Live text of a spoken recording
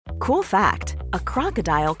Cool fact, a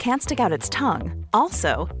crocodile can't stick out its tongue.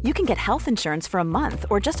 Also, you can get health insurance for a month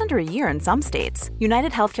or just under a year in some states.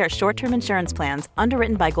 United Healthcare short-term insurance plans,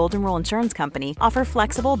 underwritten by Golden Rule Insurance Company, offer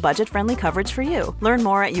flexible, budget-friendly coverage for you. Learn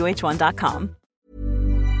more at uh1.com.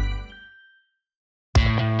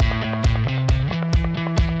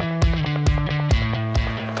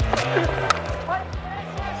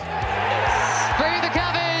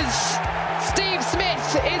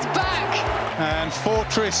 And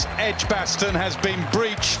Fortress Edgbaston has been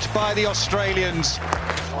breached by the Australians.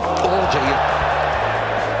 Oh dear.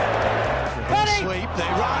 Sweep,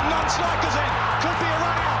 they run, non-strikers in, could be a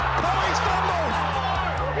runner. Oh, he's fumbled.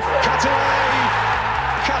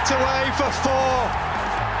 Cut away for four.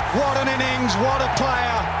 What an innings, what a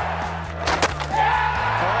player.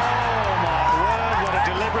 Oh my word, what a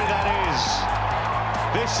delivery that is.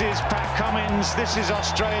 This is Pat Cummins, this is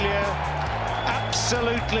Australia.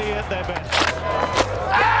 Absolutely at their best.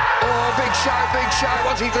 Oh, big shout,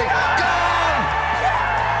 what's he doing?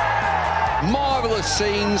 Gone! Marvellous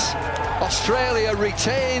scenes. Australia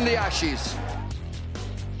retain the Ashes.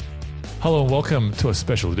 Hello and welcome to a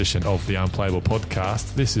special edition of the Unplayable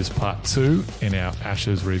podcast. This is part 2 in our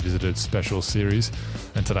Ashes Revisited special series.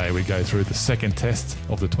 And today we go through the second test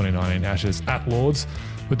of the 2019 Ashes at Lords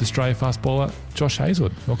with Australia fast bowler Josh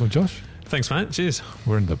Hazlewood. Welcome, Josh. Thanks, mate. Cheers.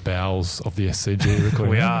 We're in the bowels of the SCG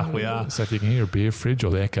recording. We are. So if you can hear a beer fridge or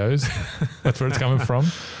the echoes, that's where it's coming from.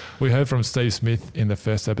 We heard from Steve Smith in the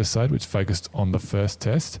first episode, which focused on the first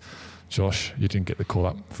test. Josh, you didn't get the call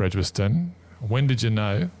up for Edgbaston. When did you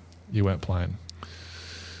know you weren't playing?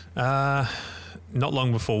 Not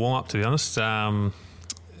long before warm-up, to be honest. I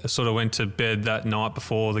sort of went to bed that night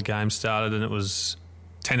before the game started and it was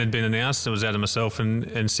 10 had been announced. It was out of myself and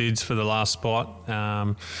Sids for the last spot.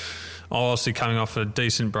 Obviously coming off a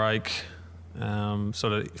decent break,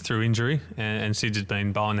 sort of through injury, and Sids had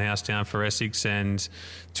been bowling the house down for Essex and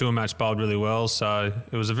tour match bowled really well. So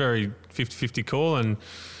it was a very 50-50 call and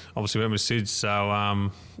obviously went with Sids. So, I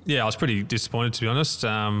was pretty disappointed, to be honest.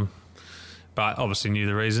 But obviously knew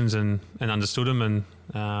the reasons and understood them and,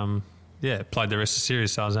 played the rest of the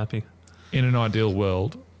series, so I was happy. In an ideal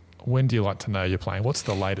world, when do you like to know you're playing? What's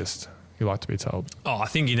the latest you like to be told? I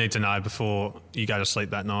think you need to know before you go to sleep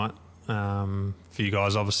that night. For you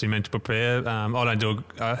guys, obviously meant to prepare. I don't do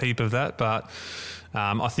a heap of that, but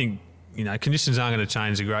I think conditions aren't going to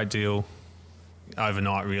change a great deal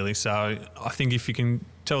overnight, really. So I think if you can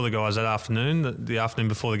tell the guys that afternoon, the afternoon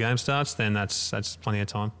before the game starts, then that's plenty of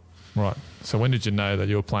time. Right. So when did you know that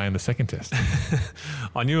you were playing the second test?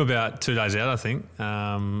 I knew about 2 days out, I think.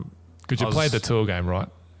 Because you played the tour game, right?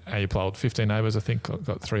 You played 15 overs, I think,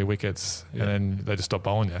 got 3 wickets, and then they just stopped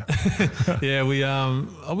bowling you. Yeah,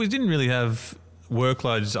 we didn't really have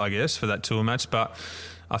workloads, I guess, for that tour match, but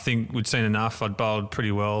I think we'd seen enough. I'd bowled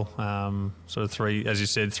pretty well, sort of 3, as you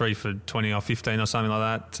said, 3 for 20 or 15 or something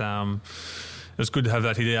like that. It was good to have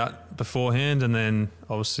that hit out beforehand, and then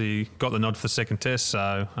obviously got the nod for the second test,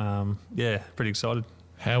 so pretty excited.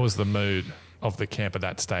 How was the mood of the camp at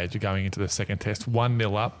that stage? You're going into the second test,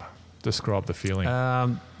 1-0 up. Describe the feeling.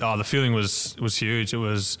 The feeling was huge. It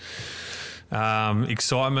was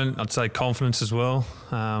excitement. I'd say confidence as well.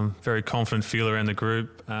 Very confident feel around the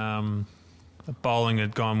group. The bowling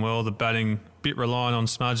had gone well. The batting a bit reliant on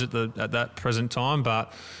Smudge at that present time,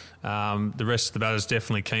 but the rest of the batters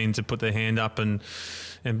definitely keen to put their hand up and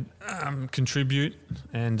contribute.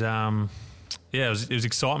 And it was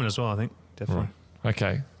excitement as well, I think, definitely. Right.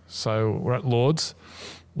 Okay, so we're at Lords.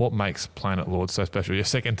 What makes playing at Lords so special? Your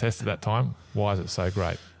second test at that time, why is it so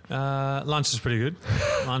great? Lunch is pretty good.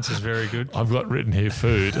 Lunch is very good. I've got written here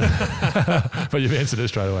food, but you've answered it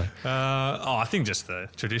straight away. I think just the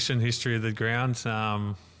tradition, history of the ground,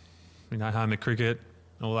 home of cricket,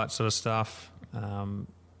 all that sort of stuff.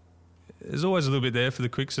 There's always a little bit there for the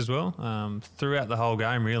quicks as well, throughout the whole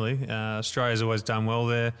game, really. Australia's always done well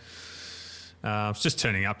there. It's just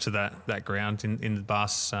turning up to that ground in the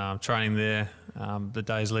bus, training there, the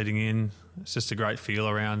days leading in. It's just a great feel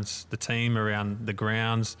around the team, around the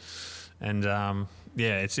grounds, and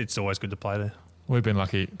it's always good to play there. We've been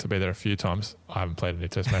lucky to be there a few times. I haven't played any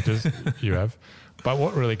test matches. You have. But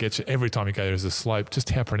what really gets you every time you go there is the slope,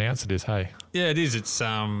 just how pronounced it is, hey? Yeah, it is. It's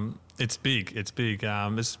big. It's big.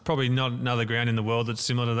 There's probably not another ground in the world that's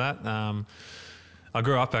similar to that. I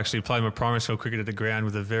grew up actually playing my primary school cricket at the ground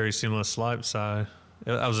with a very similar slope. So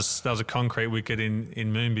that was a concrete wicket in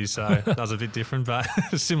Moonby, so that was a bit different, but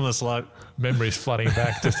similar slope. Memories flooding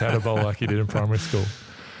back, just how to bowl like you did in primary school.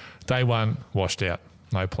 Day one, washed out,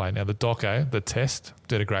 no play. Now the doco, the test,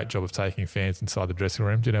 did a great job of taking fans inside the dressing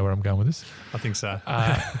room. Do you know where I'm going with this? I think so.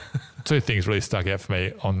 Two things really stuck out for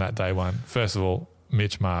me on that day one. First of all,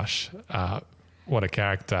 Mitch Marsh, what a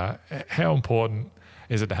character. How important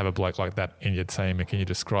is it to have a bloke like that in your team? And can you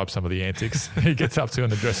describe some of the antics he gets up to in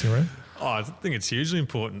the dressing room? Oh, I think it's hugely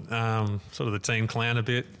important. Sort of the team clown a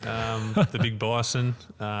bit, the big bison.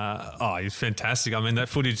 He's fantastic. I mean, that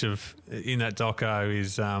footage in that doco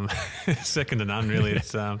is second to none, really.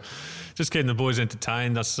 It's just getting the boys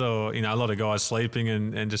entertained. I saw, a lot of guys sleeping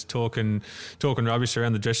and just talking rubbish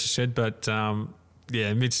around the dressing shed. But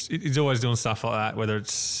Mitch, he's always doing stuff like that, whether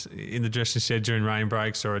it's in the dressing shed during rain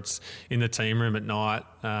breaks or it's in the team room at night.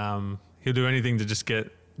 He'll do anything to just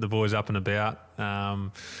get the boys up and about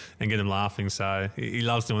and get them laughing. So he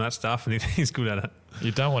loves doing that stuff, and he's good at it.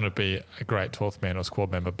 You don't want to be a great 12th man or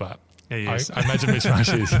squad member, but I imagine Mitch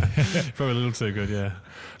Marsh is. Probably a little too good, yeah.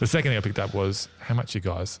 The second thing I picked up was how much you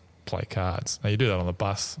guys play cards. Now, you do that on the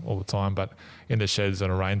bus all the time, but in the sheds on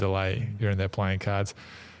a rain delay, you're in there playing cards.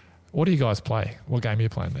 What do you guys play? What game are you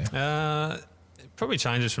playing there? It probably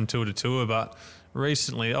changes from tour to tour, but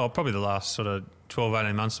recently, probably the last sort of 12,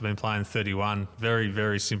 18 months I've been playing 31. Very,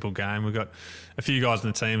 very simple game. We've got a few guys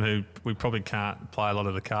in the team who we probably can't play a lot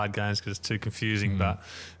of the card games because it's too confusing, but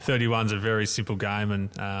 31's a very simple game,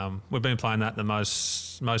 and we've been playing that the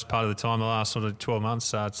most part of the time the last sort of 12 months.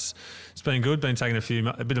 So it's been good. Been taking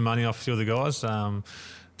a bit of money off a few of the guys. Don't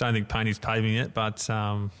think Payne's paid me yet, but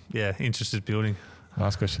interest is building.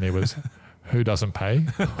 Last question here was, who doesn't pay?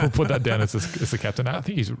 We'll put that down as the captain. I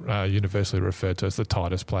think he's universally referred to as the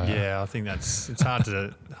tightest player. Yeah, I think it's hard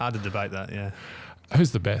to debate that. Yeah.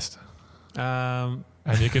 Who's the best? And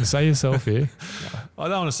you can say yourself here. I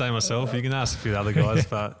don't want to say myself. You can ask a few other guys,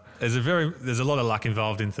 but there's a lot of luck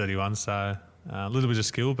involved in 31. So a little bit of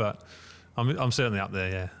skill, but I'm certainly up there.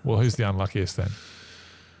 Yeah. Well, who's the unluckiest then?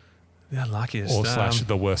 The unluckiest, or /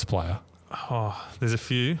 the worst player? There's a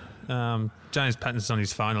few. James Patton's on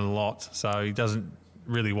his phone a lot, so he doesn't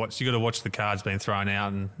really watch. You got to watch the cards being thrown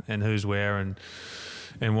out and who's where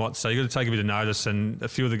and what. So you got to take a bit of notice. And a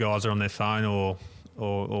few of the guys are on their phone or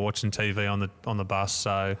watching TV on the bus.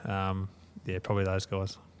 So probably those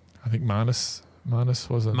guys. I think Marnus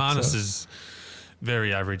wasn't. Marnus is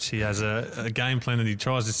very average. He has a game plan that he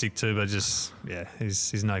tries to stick to, but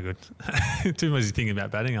he's no good. Too busy thinking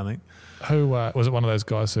about batting, I think. Who was it? One of those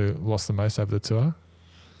guys who lost the most over the tour?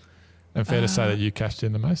 And fair to say that you cashed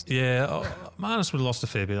in the most? Yeah, Marnus would have lost a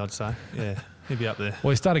fair bit, I'd say. Yeah, he'd be up there. Well,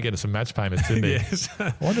 he started getting some match payments, didn't he? Yes.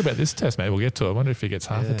 I wonder about this test, mate. We'll get to it. I wonder if he gets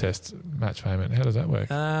half a test match payment. How does that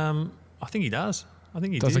work? I think he does. I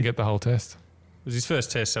think he doesn't get the whole test. It was his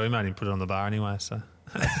first test, so we made him put it on the bar anyway. So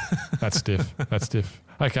That's stiff.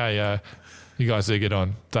 Okay, you guys do get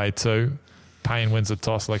on. Day 2, Payne wins the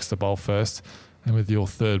toss, elects to bowl first. And with your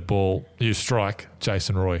third ball, you strike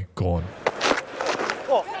Jason Roy, gone.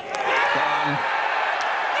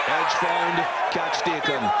 Edge found, catch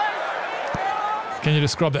taken. Can you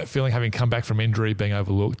describe that feeling, having come back from injury, being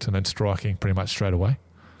overlooked, and then striking pretty much straight away?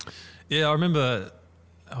 Yeah, I remember.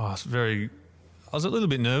 I was a little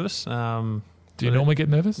bit nervous. Do you normally get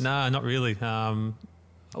nervous? No, not really. I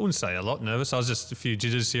wouldn't say a lot nervous. I was just a few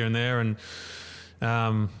jitters here and there, and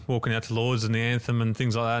walking out to Lords and the anthem and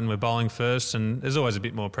things like that, and we're bowling first, and there's always a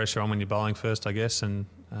bit more pressure on when you're bowling first, I guess, and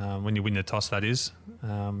when you win the toss, that is.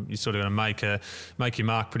 You're sort of going to make your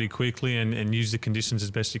mark pretty quickly and use the conditions as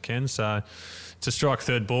best you can. So to strike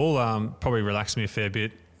third ball probably relaxed me a fair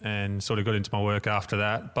bit and sort of got into my work after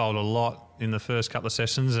that. Bowled a lot in the first couple of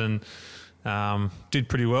sessions and did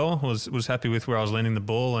pretty well. Was happy with where I was landing the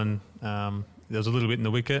ball, and there was a little bit in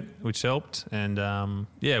the wicket, which helped. And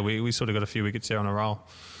we sort of got a few wickets there on a roll.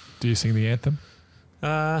 Do you sing the anthem?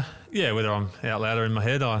 Whether I'm out loud or in my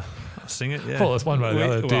head, I sing it. Yeah. Well, it's one way or the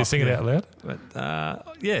other. Do you sing it out loud? But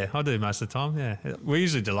I do most of the time. Yeah, we're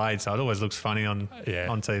usually delayed, so it always looks funny on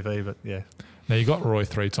TV. But yeah. Now you got Roy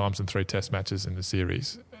 3 times in 3 Test matches in the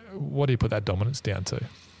series. What do you put that dominance down to?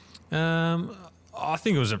 I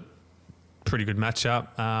think it was a pretty good matchup.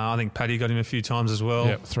 I think Paddy got him a few times as well.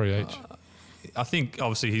 Yeah, 3 each. I think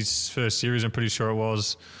obviously his first series, I'm pretty sure it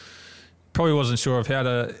was. Probably wasn't sure of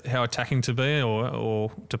how attacking to be or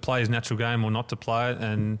to play his natural game or not to play it,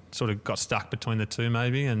 and sort of got stuck between the two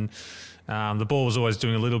maybe. And the ball was always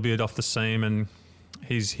doing a little bit off the seam, and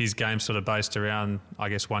his game sort of based around, I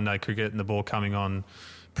guess, one-day cricket and the ball coming on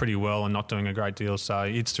pretty well and not doing a great deal. So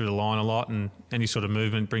he hits through the line a lot, and any sort of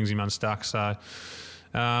movement brings him unstuck. So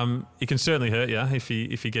he can certainly hurt you if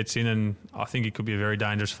he gets in, and I think he could be a very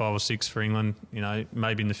dangerous 5 or 6 for England,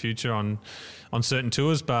 maybe in the future on certain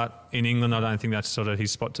tours, but in England I don't think that's sort of his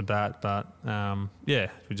spot to bat. But it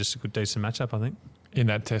was just a good, decent matchup, I think. In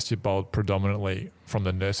that test you bowled predominantly from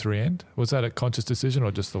the nursery end. Was that a conscious decision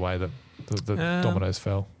or just the way that the dominoes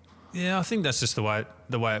fell? Yeah, I think that's just the way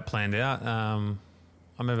it planned out.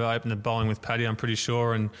 remember opening the bowling with Paddy, I'm pretty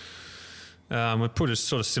sure, and we put a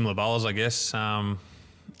sort of similar bowlers, I guess. And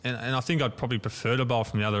I think I'd probably prefer to bowl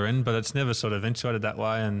from the other end, but it's never sort of eventuated that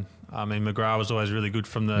way. And I mean, McGrath was always really good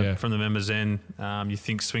from the members' end. You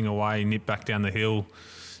think swing away, nip back down the hill.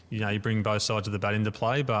 You bring both sides of the bat into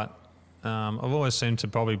play, but I've always seemed to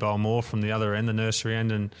probably bowl more from the other end, the nursery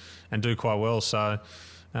end, and do quite well. So,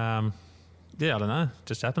 I don't know. It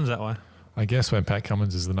just happens that way. I guess when Pat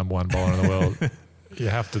Cummins is the number one bowler in the world, you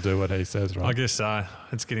have to do what he says, right? I guess so.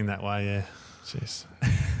 It's getting that way, yeah. Jeez.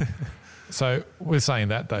 So, with saying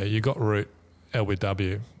that, though, you got Root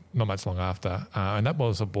LBW not much long after, and that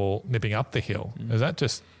was a ball nipping up the hill. Is that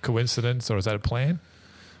just coincidence or is that a plan?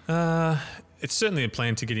 It's certainly a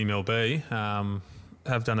plan to get him LB.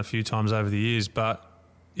 Have done a few times over the years, but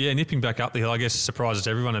yeah, nipping back up the hill, I guess, surprises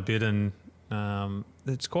everyone a bit, and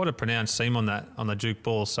it's quite a pronounced seam on the Duke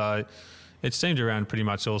ball, so it seemed around pretty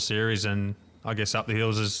much all series, and I guess up the hill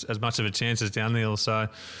is as much of a chance as down the hill. So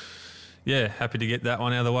yeah, happy to get that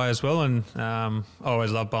one out of the way as well, and I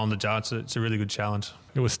always love bowling the jar. It's a really good challenge.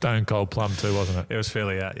 It was stone cold plumb too, wasn't it? It was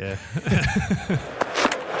fairly out, yeah.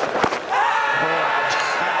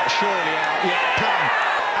 Out, surely out. Yeah, plumb.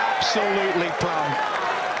 Absolutely plumb.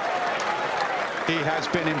 He has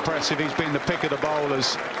been impressive. He's been the pick of the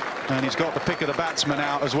bowlers, and he's got the pick of the batsmen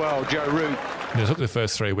out as well, Joe Root. You took the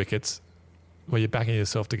first 3 wickets. Were you backing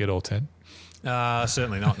yourself to get all 10?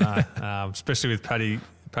 Certainly not, no. Especially with Paddy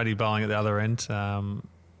bowling at the other end.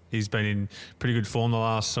 He's been in pretty good form the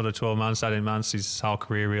last sort of 12 months, 18 months, his whole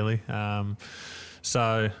career really.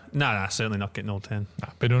 So, no, certainly not getting all 10. No,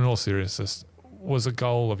 but in all seriousness, was a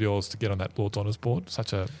goal of yours to get on that Lord's Honours board,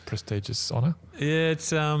 such a prestigious honour? Yeah,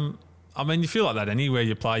 it's... I mean, you feel like that anywhere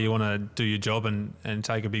you play. You want to do your job and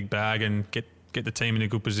take a big bag and get the team in a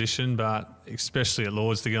good position, but especially at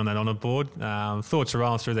Lord's to get on that honour board. Thoughts are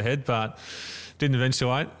rolling through the head, but didn't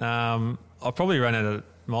eventuate. I probably ran out of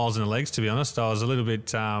miles in the legs, to be honest. I was a little bit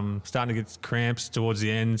starting to get cramps towards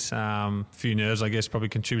the end. A few nerves, I guess, probably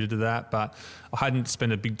contributed to that, but I hadn't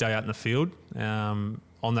spent a big day out in the field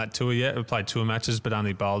on that tour yet. We played tour matches, but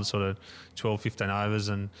only bowled sort of 12, 15 overs,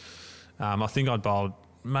 and I think I'd bowled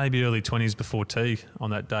maybe early 20s before tea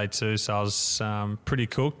on that day too, so I was pretty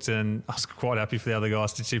cooked, and I was quite happy for the other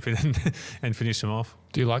guys to chip in and finish them off.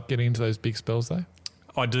 Do you like getting into those big spells though?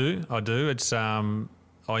 I do. It's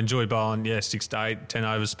I enjoy bowling 6 to 8, 10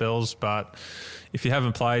 over spells, but if you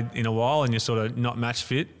haven't played in a while and you're sort of not match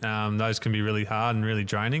fit, those can be really hard and really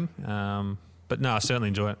draining. But no, I certainly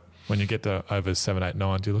enjoy it. When you get to over 7, 8,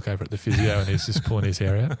 9, do you look over at the physio and he's just pulling his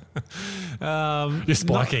hair out? You're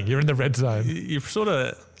spiking. You're in the red zone. You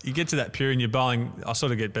get to that period and you're bowling. I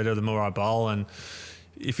sort of get better the more I bowl, and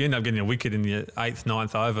if you end up getting a wicket in your 8th,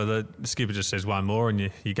 9th over, the skipper just says one more and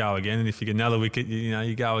you go again. And if you get another wicket,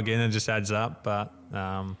 you go again, and it just adds up. But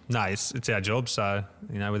no, it's our job, so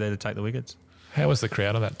we're there to take the wickets. How was the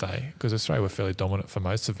crowd on that day? Because Australia were fairly dominant for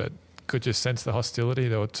most of it. Could you sense the hostility?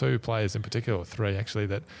 There were 2 players in particular, or 3 actually,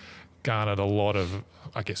 that garnered a lot of,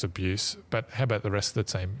 I guess, abuse. But how about the rest of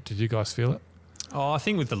the team? Did you guys feel it? Oh, I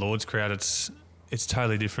think with the Lord's crowd, it's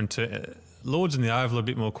totally different. To Lord's and the Oval are a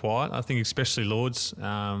bit more quiet. I think especially Lord's, they're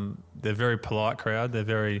a very polite crowd. They're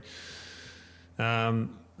very,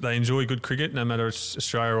 they enjoy good cricket, no matter it's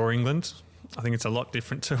Australia or England. I think it's a lot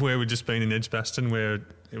different to where we've just been in Edgbaston, where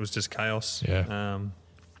it was just chaos. Yeah.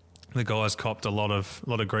 The guys copped a lot of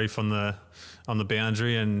grief on the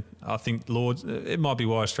boundary, and I think Lord's, it might be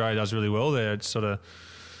why Australia does really well there. It's sort of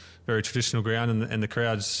very traditional ground, and the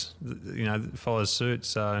crowds follow suit.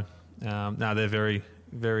 So no, they're very,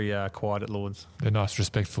 very quiet at Lord's. They're nice,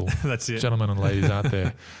 respectful That's it. Gentlemen and ladies, aren't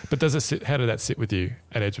there? But does it sit? How did that sit with you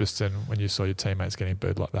at Edgbaston when you saw your teammates getting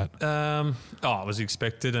booed like that? It was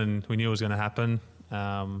expected, and we knew it was going to happen.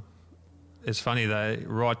 It's funny,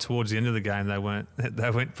 right towards the end of the game they went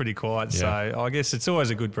pretty quiet. Yeah. So I guess it's always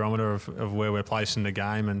a good barometer of where we're placed in the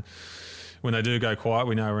game, and when they do go quiet,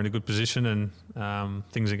 we know we're in a good position and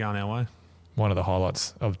things are going our way. One of the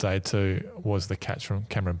highlights of day 2 was the catch from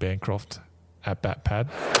Cameron Bancroft at bat pad.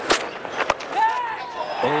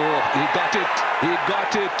 Oh, he got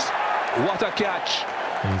it. What a catch.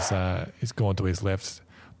 He's gone to his left,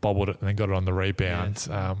 bobbled it and then got it on the rebound.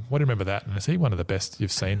 Yeah. What do you remember that? And is he one of the best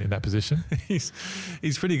you've seen in that position? He's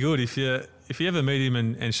pretty good. If you ever meet him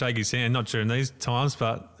and shake his hand, not during these times,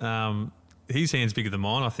 but his hand's bigger than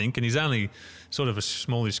mine, I think, and he's only sort of a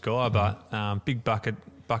smallish guy, but big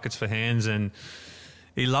buckets for hands, and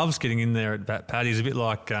he loves getting in there at bat pad. He's a bit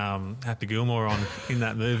like Happy Gilmore in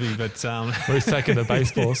that movie, but where he's taking the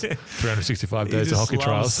baseballs 365 days of hockey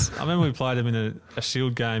trials. I remember we played him in a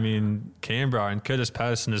Shield game in Canberra, and Curtis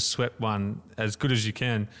Patterson has swept one as good as you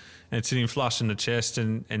can, and it's hitting him flush in the chest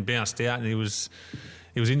and bounced out, and he was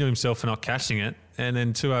into himself for not catching it. And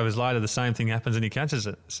then 2 overs later, the same thing happens and he catches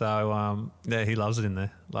it. So, he loves it in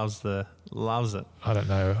there. Loves it. I don't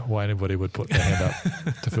know why anybody would put their hand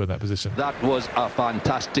up to fill that position. That was a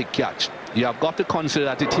fantastic catch. You have got to consider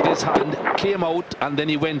that it hit his hand, came out, and then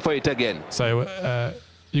he went for it again. So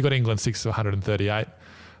you got England 6 to 138.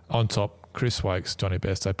 On top, Chris Wokes, Johnny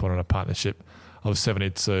Bairstow put on a partnership of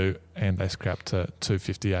 72, and they scrapped to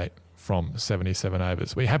 258 from 77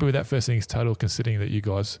 overs. Were you happy with that first innings total, considering that you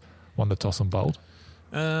guys won the toss and bowled?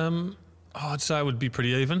 I'd say it would be pretty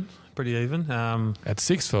even. At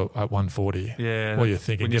 6 for 140. Yeah. What are you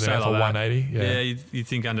thinking? Get it out for like 180? Yeah, you'd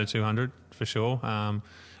think under 200 for sure.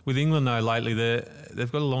 With England though, lately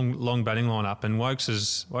they've got a long batting lineup, and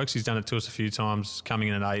Wokesy's done it to us a few times, coming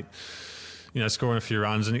in at 8, scoring a few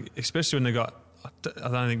runs, and especially when they got. I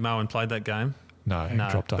don't think Moen played that game. No, he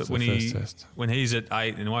dropped after the first test. When he's at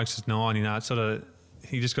 8 and Wokes is 9, it's sort of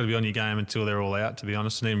you just got to be on your game until they're all out, to be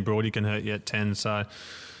honest. And even Broady can hurt you at 10. So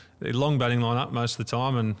long batting lineup most of the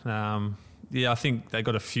time, and I think they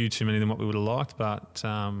got a few too many than what we would have liked, but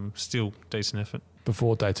still decent effort.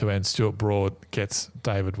 Before day 2 ends, Stuart Broad gets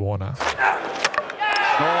David Warner. Oh,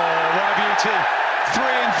 what a beauty. 3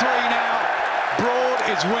 and 3 now. Broad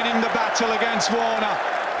is winning the battle against Warner.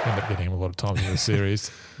 Ended up getting him a lot of times in the series.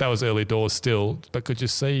 That was early doors still, but could you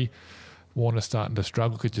see Warner starting to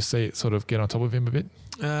struggle? Could you see it sort of get on top of him a bit?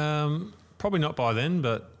 Probably not by then,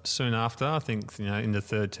 but soon after. I think, in the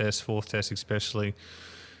third test, fourth test especially,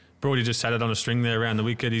 Broady just had it on a string there around the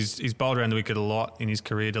wicket. He's bowled around the wicket a lot in his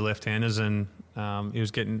career to left-handers, and he was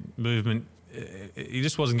getting movement. He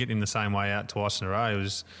just wasn't getting him the same way out twice in a row. It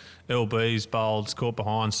was LBs, bowled, caught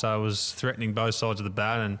behind, so it was threatening both sides of the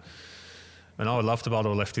bat, and I would love to bowl to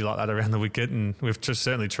a lefty like that around the wicket, and we've just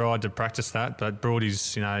certainly tried to practice that. But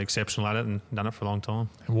Broady's, exceptional at it and done it for a long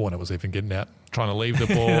time. And Warner was even getting out, trying to leave the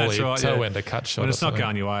ball, That's right, toe end a cut shot. But it's not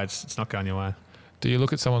going your way. It's not going your way. Do you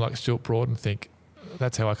look at someone like Stuart Broad and think,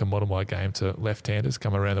 that's how I can model my game to left-handers,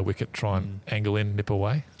 come around the wicket, try and angle in, nip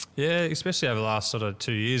away? Yeah, especially over the last sort of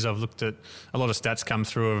 2 years, I've looked at a lot of stats come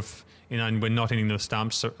through of, we're not hitting the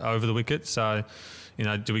stumps over the wicket, so.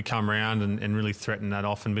 Do we come round and really threaten that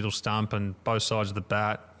off and middle stump and both sides of the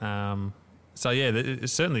bat?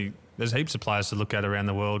 Certainly there's heaps of players to look at around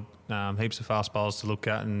the world, heaps of fast bowlers to look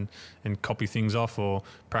at and copy things off or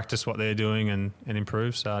practice what they're doing and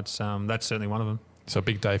improve. So it's that's certainly one of them. So a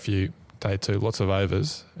big day for you, day 2, lots of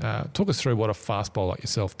overs. Talk us through what a fast bowler like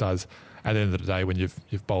yourself does at the end of the day when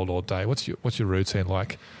you've bowled all day. What's your routine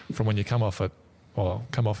like from when you come off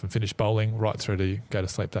and finish bowling right through to go to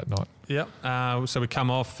sleep that night? Yep. So we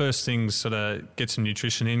come off, first things sort of get some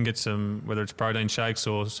nutrition in, get some, whether it's protein shakes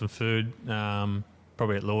or some food,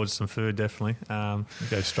 probably at Lord's some food definitely.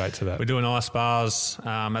 Go straight to that. We're doing ice bars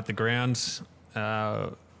at the grounds.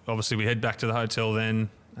 Obviously we head back to the hotel then,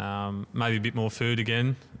 maybe a bit more food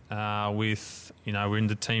again we're in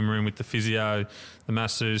the team room with the physio, the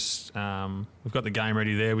masseuse. We've got the game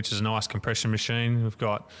ready there, which is a nice compression machine. We've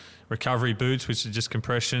got recovery boots, which is just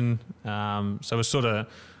compression. So we're sort of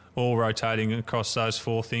all rotating across those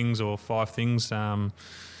 4 things or 5 things. So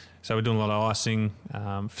we're doing a lot of icing.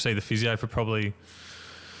 See the physio for probably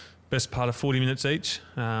best part of 40 minutes each.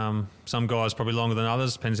 Some guys probably longer than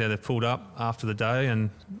others, depends how they've pulled up after the day. And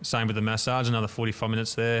same with the massage, another 45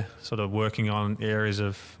 minutes there, sort of working on areas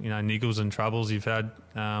of niggles and troubles you've had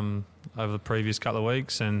over the previous couple of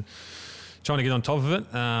weeks and trying to get on top of it.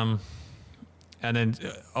 And then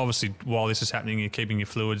obviously while this is happening, you're keeping your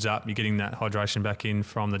fluids up, you're getting that hydration back in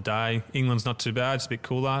from the day. England's not too bad, it's a bit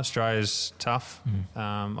cooler. Australia's tough,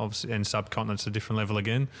 obviously, and subcontinent's a different level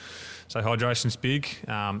again. So hydration's big,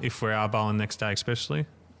 if we are bowling next day especially.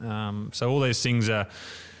 So all these things we're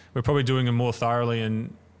probably doing them more thoroughly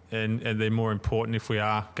and they're more important if we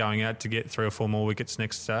are going out to get 3 or 4 more wickets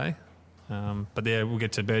next day. But yeah, we'll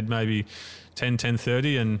get to bed maybe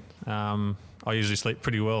 10:30 and I usually sleep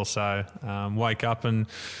pretty well, so wake up and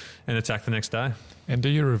attack the next day. And do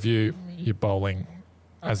you review your bowling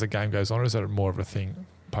as the game goes on, or is that more of a thing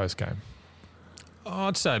post-game?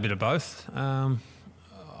 I'd say a bit of both. I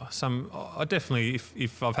definitely,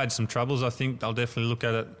 if I've had some troubles, I think I'll definitely look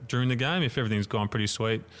at it during the game. If everything's gone pretty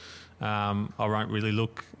sweet, I won't really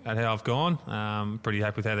look at how I've gone. Pretty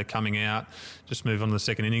happy with how they're coming out. Just move on to the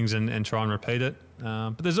second innings and try and repeat it.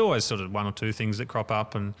 But there's always sort of 1 or 2 things that crop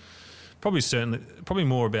up and probably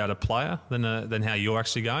more about a player than how you're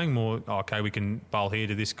actually going. More, okay, we can bowl here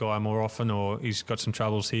to this guy more often, or he's got some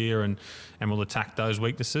troubles here, and we'll attack those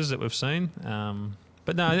weaknesses that we've seen.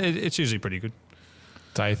 But no, it's usually pretty good.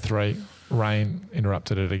 Day 3, rain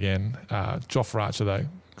interrupted it again. Joff Archer, though,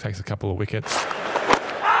 takes a couple of wickets.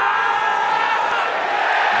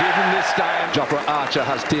 given this time, Jofra Archer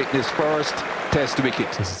has taken his first test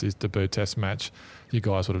wicket. This is his debut test match. You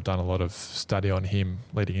guys would have done a lot of study on him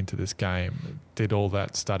leading into this game. Did all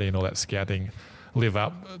that study and all that scouting live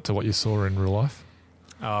up to what you saw in real life?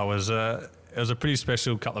 Oh, it was a pretty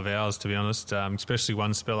special couple of hours, to be honest. Especially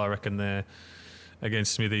one spell, I reckon, there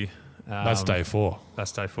against Smithy. That's day 4.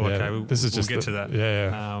 That's day 4. Yeah, okay, we'll get to that.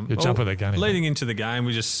 Yeah. You're jumping the gun. Leading into the game,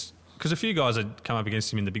 because a few guys had come up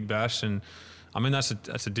against him in the Big Bash, and I mean that's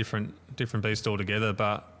a different beast altogether.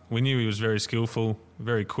 But we knew he was very skillful,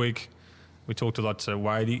 very quick. We talked a lot to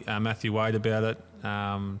Matthew Wade about it.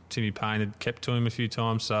 Timmy Payne had kept to him a few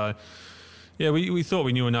times. So yeah, we thought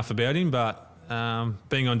we knew enough about him, but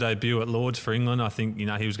being on debut at Lords for England, I think he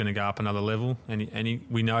was going to go up another level, and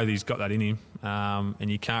we know that he's got that in him, and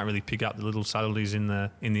you can't really pick up the little subtleties in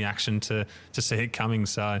the action to see it coming.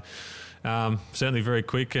 So certainly very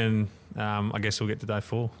quick, and I guess we'll get to day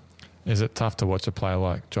 4. Is it tough to watch a player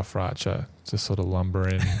like Jofra Archer just sort of lumber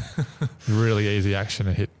in really easy action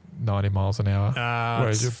and hit 90 miles an hour,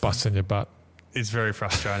 whereas you're busting your butt? It's very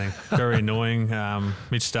frustrating, very annoying.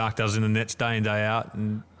 Mitch Starc does in the nets day in, day out,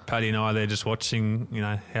 and Paddy and I are there just watching,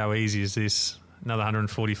 how easy is this? Another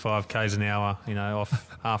 145 k's an hour,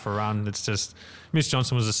 off half a run. It's just, Mitch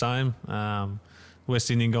Johnson was the same. West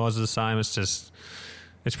Indian guys are the same.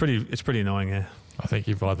 It's pretty annoying, yeah. I think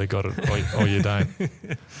you've either got it or you don't.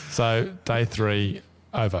 So day 3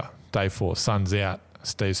 over, day 4, sun's out.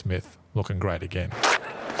 Steve Smith looking great again.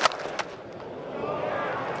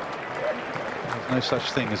 No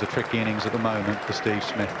such thing as a tricky innings at the moment for Steve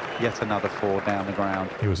Smith. Yet another 4 down the ground.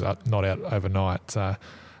 He was not out overnight.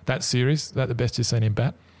 That series, is that the best you've seen him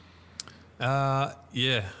bat?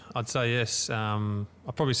 Yeah, I'd say yes. I've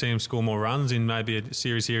probably seen him score more runs in maybe a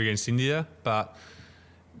series here against India, but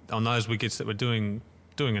on those wickets that were doing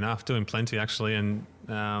plenty actually, and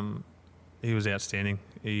he was outstanding.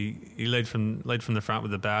 He led from the front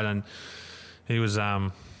with the bat, and he was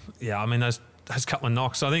those couple of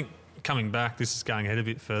knocks. I think coming back, this is going ahead a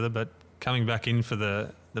bit further, but coming back in for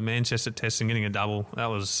the Manchester test and getting a double, I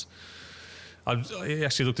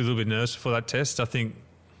actually looked a little bit nervous before that test. I think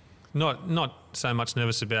not so much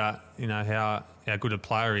nervous about how good a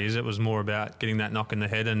player he is. It was more about getting that knock in the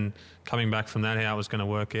head and coming back from that, how it was going to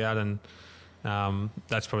work out, and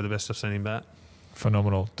that's probably the best I've seen him bat.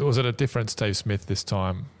 Phenomenal. Was it a different Steve Smith this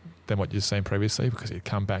time than what you've seen previously, because he'd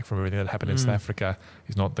come back from everything that happened in South Africa?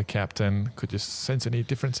 He's not the captain. Could you sense any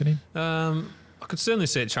difference in him? I could certainly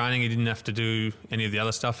see at training he didn't have to do any of the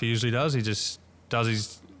other stuff he usually does. He just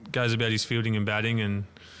goes about his fielding and batting, and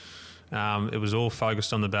it was all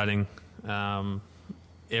focused on the batting.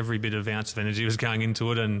 Every bit of ounce of energy was going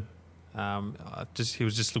into it, and he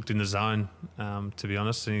was just looked in the zone, to be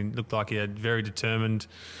honest. And he looked like he had very determined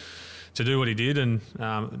to do what he did, and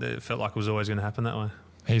it felt like it was always going to happen that way.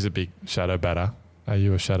 He's a big shadow batter. Are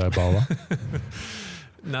you a shadow bowler?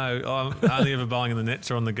 No, I'm only ever bowling in the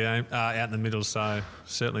nets or on the game, out in the middle, so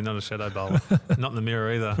certainly not a shadow bowler. Not in the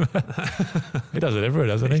mirror either. He does it everywhere,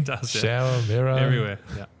 doesn't he? He does, yeah. Shower, mirror. Everywhere,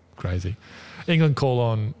 yeah. Crazy. England call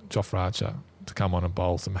on Jofra Archer to come on and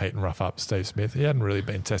bowl some heat and rough up Steve Smith. He hadn't really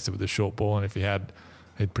been tested with the short ball, and if he had,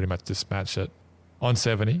 he'd pretty much dispatch it. On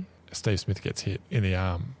 70, Steve Smith gets hit in the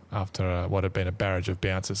arm after what had been a barrage of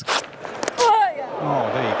bounces.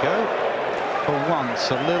 Oh, there you go. For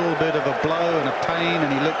once, a little bit of a blow and a pain,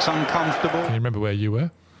 and he looks uncomfortable. Can you remember where you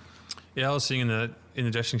were? Yeah, I was sitting in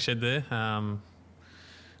the dressing shed there. I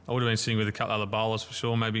would have been sitting with a couple other bowlers for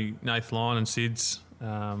sure, maybe Nathan Lyon and Sids.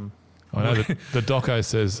 I know the doco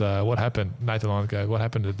says, what happened? Nathan Lyon goes, what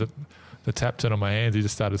happened to the tap turn on my hands? He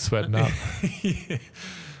just started sweating up. Yeah.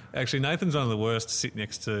 Actually, Nathan's one of the worst to sit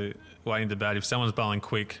next to waiting to bat if someone's bowling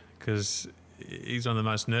quick, because he's one of the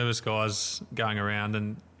most nervous guys going around,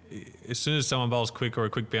 and as soon as someone bowls quick or a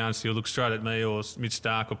quick bounce, he'll look straight at me or Mitch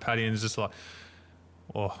Starc or Paddy, and it's just like,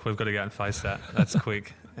 oh, we've got to go and face that. That's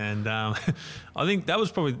quick. And I think that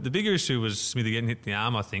was probably the bigger issue, was Smithy getting hit in the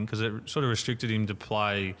arm, I think, because it sort of restricted him to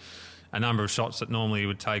play a number of shots that normally he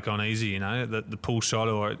would take on easy, the pull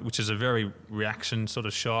shot, which is a very reaction sort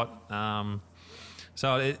of shot.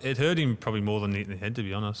 So it hurt him probably more than hitting the head, to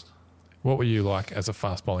be honest. What were you like as a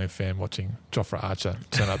fast bowling fan watching Jofra Archer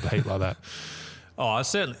turn up the heat like that? Oh,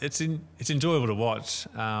 certainly, it's enjoyable to watch,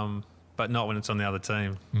 but not when it's on the other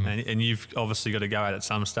team. And you've obviously got to go out at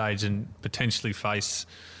some stage and potentially face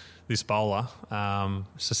this bowler.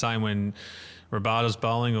 It's the same when Rabada's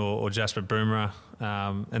bowling or Jasper Boomerang,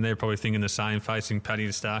 and they're probably thinking the same, facing Paddy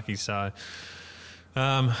and Starkey. So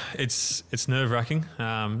it's nerve-wracking.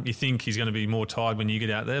 You think he's going to be more tired when you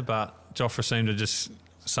get out there, but Jofra seemed to just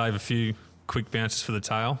save a few quick bounces for the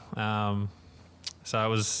tail. So it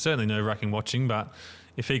was certainly nerve-wracking watching, but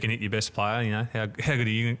if he can hit your best player, you know, how good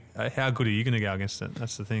are you going to go against it?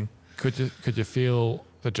 That's the thing. Could you feel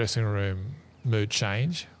the dressing room mood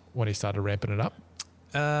change when he started ramping it up?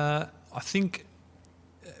 I think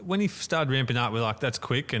when he started ramping up, we're like, that's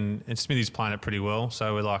quick, and Smithy's playing it pretty well.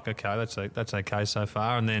 So we're like, okay, that's okay so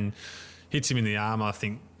far. And then hits him in the arm. I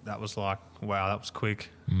think that was like, wow, that was quick.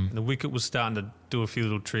 The wicket was starting to do a few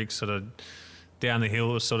little tricks, sort of down the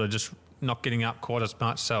hill. It was sort of just not getting up quite as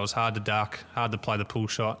much, so it was hard to duck, hard to play the pull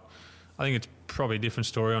shot. I think it's probably a different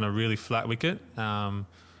story on a really flat wicket. But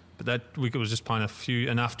that wicket was just playing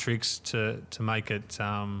enough tricks to make it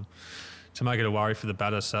a worry for the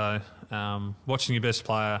batter. So watching your best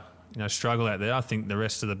player, you know, struggle out there, I think the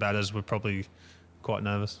rest of the batters were probably quite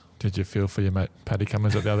nervous. Did you feel for your mate Paddy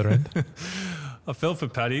Cummins at the other end? I felt for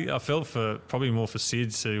Paddy. I felt for probably more for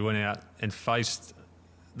Sids, who went out and faced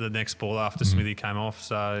the next ball after Smithy came off.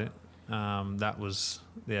 So that was,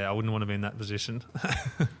 I wouldn't want to be in that position.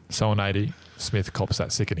 So on 80, Smith cops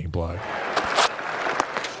that sickening blow.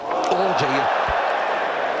 Oh, dear.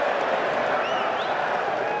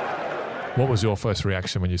 What was your first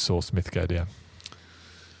reaction when you saw Smith go down?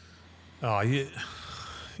 Oh, your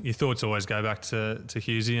thoughts always go back to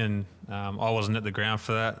Hughesy, and I wasn't at the ground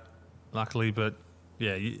for that, luckily. But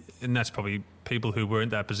yeah, and that's probably people who were in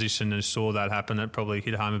that position and saw that happen. It probably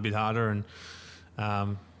hit home a bit harder, and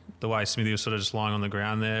the way Smithy was sort of just lying on the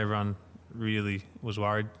ground there, everyone really was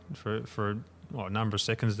worried for a number of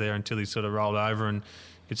seconds there until he sort of rolled over and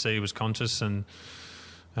you could see he was conscious. And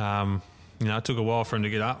it took a while for him to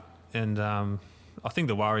get up. And I think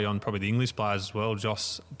the worry on probably the English players as well.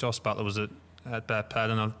 Josh Butler was at bat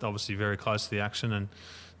pad and obviously very close to the action, and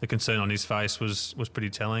the concern on his face was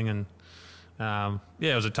pretty telling. And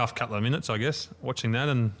it was a tough couple of minutes, I guess, watching that,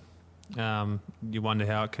 and you wonder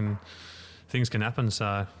how things can happen.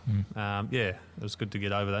 So it was good to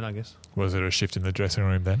get over that, I guess. Was there a shift in the dressing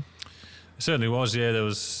room then? It certainly was. Yeah, there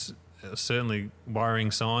was certainly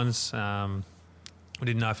worrying signs. We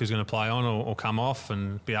didn't know if he was going to play on or come off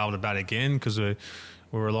and be able to bat again, because we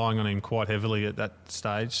were relying on him quite heavily at that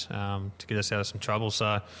stage to get us out of some trouble.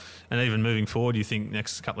 So, and even moving forward, you think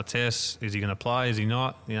next couple of tests, is he going to play? Is he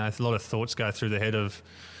not? You know, a lot of thoughts go through the head of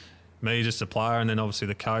me, just a player, and then obviously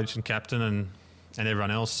the coach and captain and everyone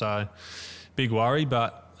else. So, big worry,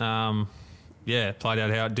 but played out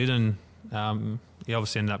how it did, and he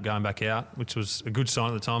obviously ended up going back out, which was a good sign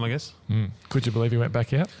at the time, I guess. Could you believe he went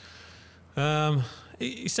back out?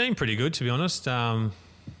 He seemed pretty good, to be honest.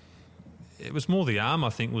 It was more the arm, I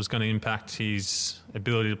think, was going to impact his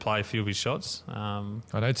ability to play a few of his shots. I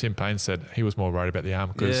know Tim Payne said he was more worried about the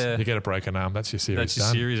arm because you get a broken arm, that's your series That's your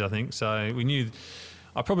series, I think. So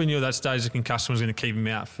I probably knew at that stage the concussion was going to keep him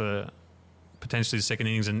out for potentially the second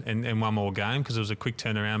innings and one more game, because it was a quick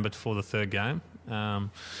turnaround before the third game.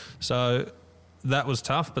 So that was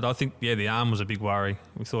tough, but I think, the arm was a big worry.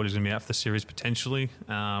 We thought he was going to be out for the series potentially. It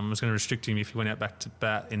was going to restrict him if he went out back to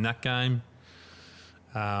bat in that game.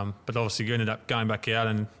 But obviously he ended up going back out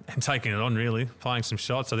and taking it on, really, playing some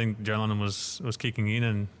shots. I think adrenaline was kicking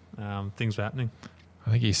in and things were happening.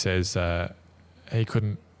 I think he says he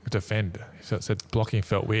couldn't defend. He said blocking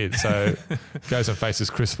felt weird. So goes and faces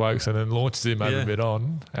Chris Wokes and then launches him over a bit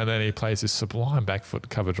on, and then he plays this sublime back foot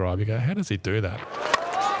cover drive. You go, how does he do that?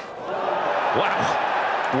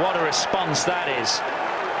 Wow, what a response that is.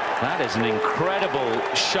 That is an incredible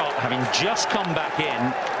shot, having just come back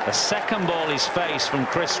in. The second ball is faced from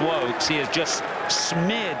Chris Wokes. He has just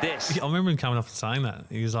smeared this. I remember him coming off and saying that.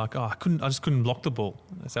 He was like, I just couldn't block the ball.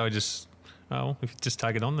 So we could just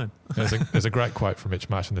take it on then. There's a great quote from Mitch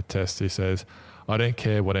Marsh in the test. He says, I don't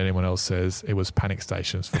care what anyone else says. It was panic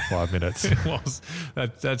stations for 5 minutes. It was.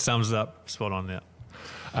 That sums it up spot on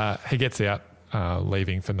now. He gets out,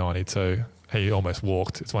 leaving for 92. He almost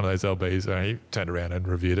walked. It's one of those LBs. He turned around and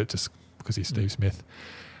reviewed it just because he's Steve Smith.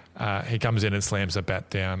 He comes in and slams a bat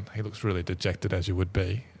down. He looks really dejected, as you would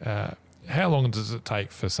be. How long does it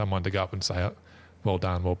take for someone to go up and say, well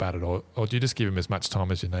done, well batted, or do you just give him as much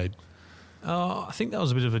time as you need? I think that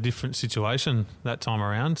was a bit of a different situation that time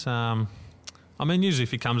around. Usually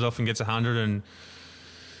if he comes off and gets 100 and,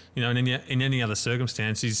 in any other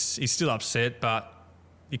circumstance, he's still upset, but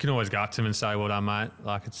you can always go up to him and say, well done, mate.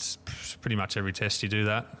 Like, it's pretty much every test you do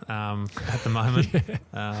that at the moment.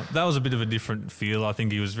 That was a bit of a different feel. I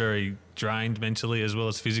think he was very drained mentally as well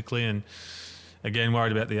as physically, and, again,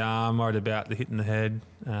 worried about the arm, worried about the hit in the head.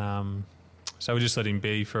 So we just let him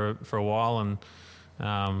be for a while, and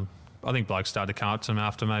I think blokes started to come up to him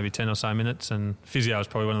after maybe 10 or so minutes, and physio was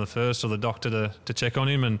probably one of the first, or the doctor to check on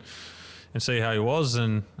him and see how he was,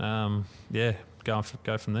 and, go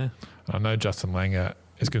from there. I know Justin Langer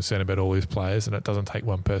is concerned about all his players, and it doesn't take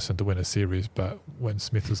one person to win a series. But when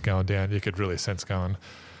Smith was going down, you could really sense going,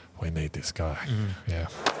 we need this guy. Yeah.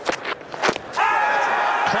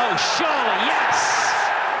 Close, surely, yes.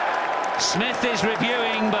 Smith is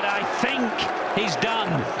reviewing, but I think he's done.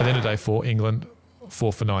 At the end of day 4, England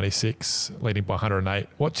 4 for 96, leading by 108.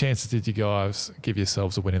 What chances did you guys give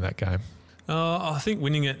yourselves of winning that game? I think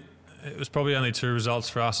winning it was probably only 2 results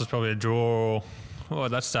for us. It was probably a draw. Well,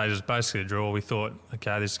 at that stage, it was basically a draw. We thought,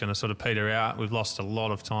 okay, this is going to sort of peter out. We've lost a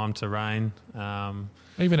lot of time to rain.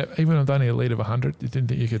 Even with only a lead of 100, you didn't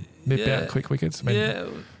think you could nip out quick wickets? I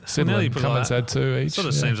mean, Sidney and Cummins had 2 each. It sort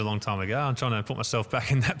of seems a long time ago. I'm trying to put myself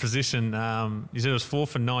back in that position. You said it was 4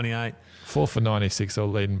 for 98. 4 for 96, they were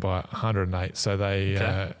leading by 108. So they,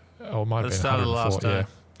 or it might have been 104. Yeah.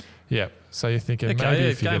 Yeah. So you're thinking maybe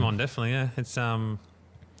if you game on, definitely, yeah. It's I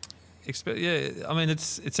mean, it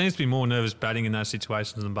seems to be more nervous batting in those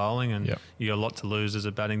situations than bowling, and you got a lot to lose as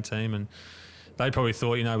a batting team. And they probably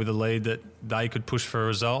thought, with the lead, that they could push for a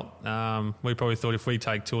result. We probably thought if we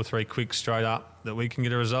take 2 or 3 quicks straight up, that we can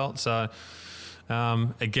get a result. So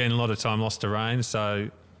again, a lot of time lost to rain. So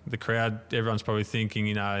the crowd, everyone's probably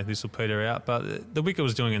thinking, this will peter out. But the wicket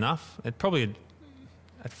was doing enough. It probably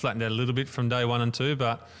had flattened out a little bit from day 1 and 2,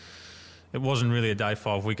 but it wasn't really a day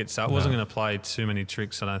 5 wicket, so it wasn't going to play too many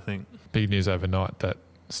tricks, I don't think. Big news overnight that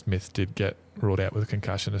Smith did get ruled out with a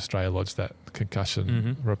concussion. Australia lodged that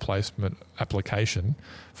concussion replacement application.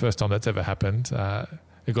 First time that's ever happened.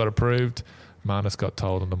 It got approved. Marnus got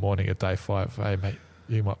told in the morning at day 5, hey, mate,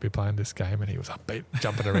 you might be playing this game, and he was upbeat,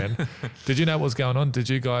 jumping around. Did you know what was going on?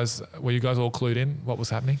 Were you guys all clued in what was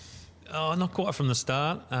happening? Oh, not quite from the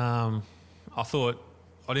start. I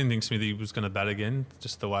didn't think Smithy was going to bat again,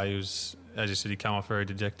 just the way he was. As you said, he came off very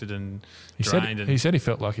dejected and drained. He said he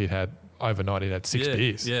felt like he'd had 6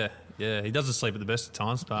 beers. Yeah. He doesn't sleep at the best of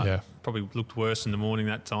times, but probably looked worse in the morning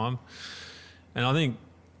that time. And I think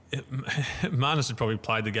Marnus had probably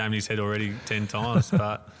played the game in his head already 10 times,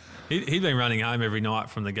 but he'd been running home every night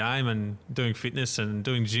from the game and doing fitness and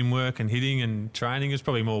doing gym work and hitting and training. He was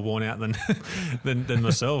probably more worn out than than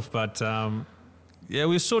myself. But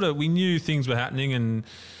we knew things were happening, and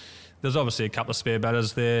there's obviously a couple of spare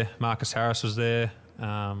batters there. Marcus Harris was there.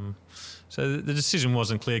 So the decision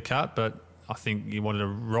wasn't clear cut, but I think he wanted a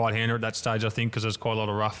right-hander at that stage, because there was quite a lot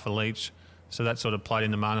of rough for Leach. So that sort of played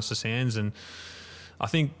into Marnus' hands. And I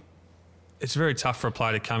think it's very tough for a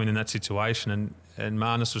player to come in that situation. And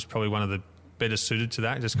Marnus was probably one of the better suited to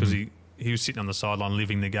that, just because he was sitting on the sideline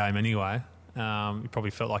living the game anyway. He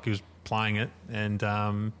probably felt like he was playing it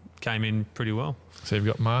and came in pretty well. So you've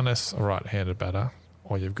got Marnus, a right-handed batter,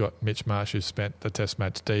 or you've got Mitch Marsh, who spent the test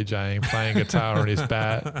match DJing, playing guitar on his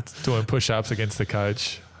bat, doing push-ups against the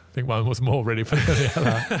coach. I think one was more ready for the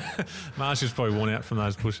other. Marsh was probably worn out from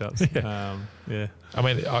those push-ups. I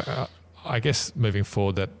mean, I guess moving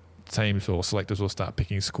forward that teams or selectors will start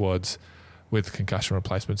picking squads with concussion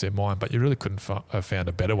replacements in mind, but you really couldn't have found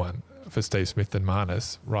a better one for Steve Smith than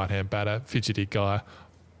Marnus. Right-hand batter, fidgety guy,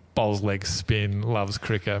 bowls leg spin, loves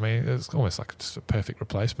cricket. I mean, it's almost like just a perfect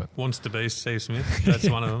replacement. Wants to be Steve Smith. That's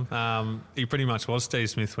one of them. He pretty much was Steve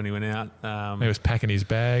Smith when he went out. He was packing his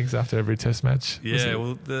bags after every test match.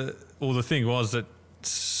 Yeah, the thing was that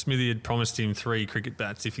Smithy had promised him 3 cricket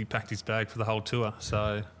bats if he packed his bag for the whole tour.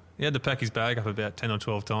 So he had to pack his bag up about 10 or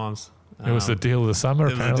 12 times. It was the deal of the summer,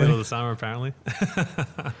 apparently. It was the deal of the summer, apparently.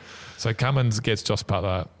 So Cummins gets Joss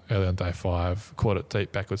Butler early on day 5, caught it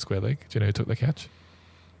deep backward square leg. Do you know who took the catch?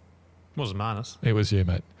 It wasn't Marnus. It was you,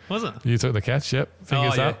 mate. Was it? You took the catch, yep.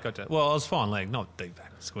 Fingers up. Gotcha. Well, I was fine leg, not deep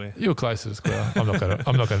back square. You were close to the square. I'm not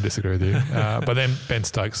going to disagree with you. But then Ben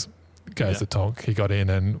Stokes goes to Tonk. He got in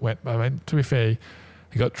and went. I mean, to be fair,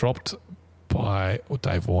 he got dropped by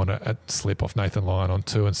Dave Warner at slip off Nathan Lyon on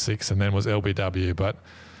 2 and 6, and then was LBW. But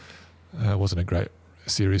it wasn't a great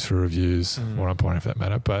series for reviews or umpiring for that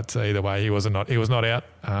matter. But either way, he was not out.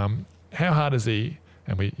 How hard is he?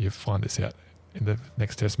 And you find this out in the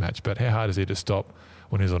next test match, but how hard is he to stop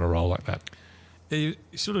when he's on a roll like that? Yeah,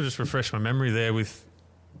 you sort of just refreshed my memory there with,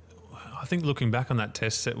 I think looking back on that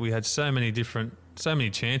test set, we had so many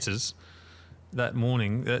chances that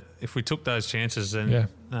morning that if we took those chances, then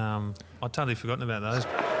I'd totally forgotten about those.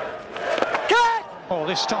 Oh,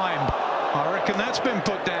 this time I reckon that's been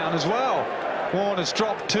put down as well. Warner's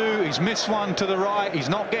dropped 2, he's missed 1 to the right, he's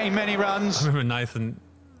not getting many runs. I remember Nathan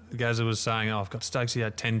Gazza was saying, I've got Stokesy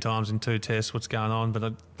out 10 times in 2 tests, what's going on? But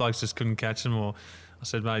the blokes just couldn't catch him. Or I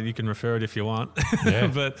said, mate, you can refer it if you want. Yeah.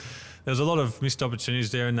 But there's a lot of missed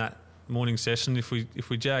opportunities there in that morning session. If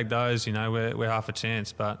we jag those, we're half a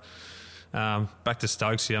chance. But back to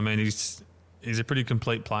Stokesy, I mean, he's a pretty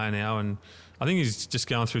complete player now, and I think he's just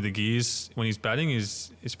going through the gears when he's batting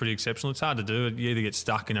is pretty exceptional. It's hard to do. You either get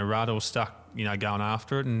stuck in a rut or stuck, going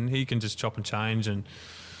after it, and he can just chop and change and,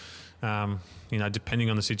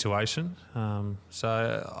 depending on the situation.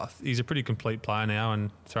 So he's a pretty complete player now,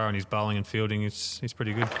 and throwing his bowling and fielding, he's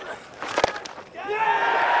pretty good.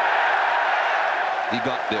 He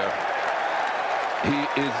got there.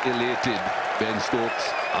 He is elated, Ben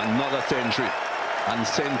Stokes. Another century. And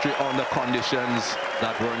century under conditions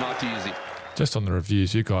that were not easy. Just on the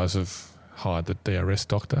reviews, you guys have hired the DRS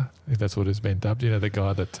doctor, if that's what it's been dubbed. The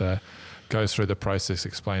guy that goes through the process,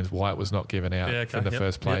 explains why it was not given out in the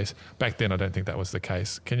first place. Yep. Back then, I don't think that was the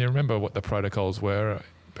case. Can you remember what the protocols were?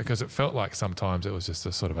 Because it felt like sometimes it was just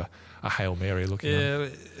a sort of a Hail Mary looking. Yeah,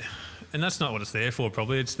 and that's not what it's there for,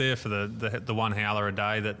 probably. It's there for the one howler a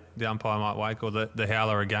day that the umpire might wake, or the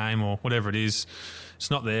howler a game, or whatever it is.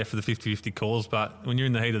 It's not there for the 50-50 calls, but when you're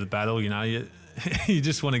in the heat of the battle, you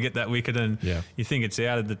just want to get that wicket, and you think it's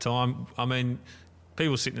out at the time. I mean,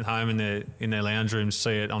 people sitting at home in their lounge rooms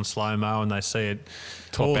see it on slow-mo, and they see it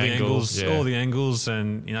all the angles,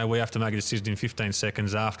 and we have to make a decision in 15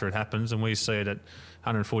 seconds after it happens, and we see it at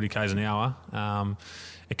 140 k's an hour.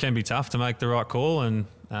 It can be tough to make the right call, and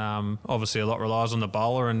obviously a lot relies on the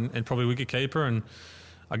bowler and probably wicket-keeper, and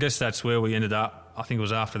I guess that's where we ended up. I think it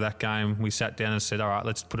was after that game we sat down and said, all right,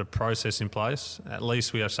 let's put a process in place. At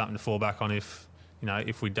least we have something to fall back on if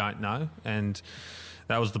we don't know. And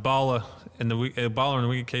that was the bowler and the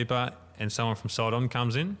wicketkeeper, and someone from side on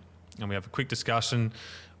comes in, and we have a quick discussion.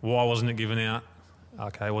 Why wasn't it given out?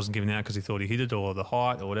 Okay, it wasn't given out because he thought he hit it, or the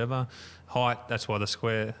height, or whatever. Height, that's why the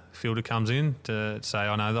square fielder comes in to say,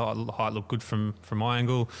 I know the height looked good from my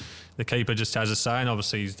angle. The keeper just has a say, and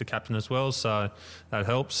obviously he's the captain as well, so that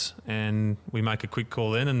helps. And we make a quick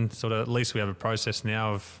call then, and sort of at least we have a process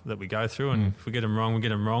now that we go through, and if we get them wrong, we get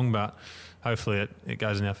them wrong, but hopefully it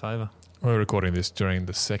goes in our favour. We're recording this during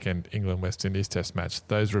the second England-West Indies Test match.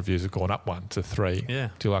 Those reviews have gone up 1 to 3. Yeah.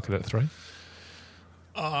 Do you like it at 3?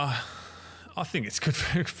 I think it's good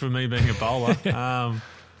for me being a bowler.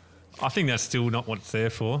 I think that's still not what it's there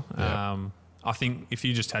for. Yeah. I think if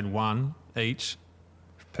you just had one each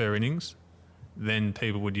per innings, then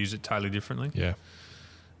people would use it totally differently. Yeah.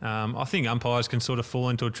 I think umpires can sort of fall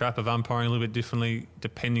into a trap of umpiring a little bit differently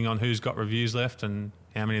depending on who's got reviews left and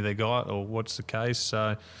how many they got or what's the case.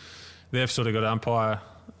 So they've sort of got to umpire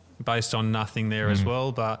based on nothing there as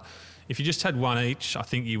well. But if you just had one each, I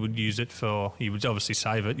think you would use it you would obviously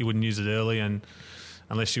save it. You wouldn't use it early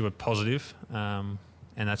unless you were positive.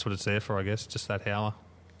 And that's what it's there for, I guess, just that howler.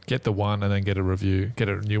 Get the one and then get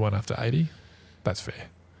a new one after 80. That's fair.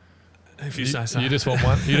 If you say so. You just want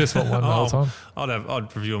one. You just want one the whole time.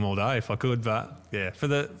 I'd review them all day if I could, but yeah, for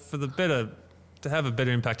the better to have a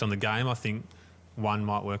better impact on the game, I think one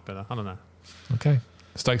might work better. I don't know. Okay.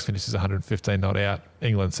 Stokes finishes 115 not out.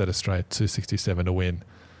 England set Australia 267 to win.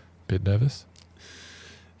 Bit nervous?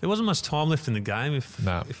 There wasn't much time left in the game,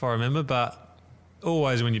 if I remember, but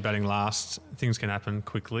always when you're batting last, things can happen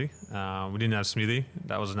quickly. We didn't have Smithy.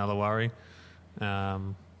 That was another worry.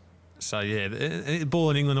 So, yeah,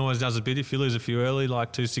 ball in England always does a bit. If you lose a few early,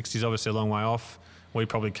 like 260 is obviously a long way off. We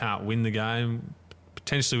probably can't win the game.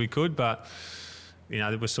 Potentially we could, but,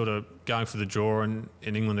 we're sort of going for the draw, and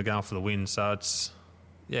in England are going for the win. So,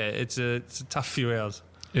 it's a tough few hours.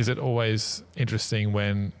 Is it always interesting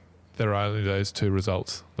when there are only those two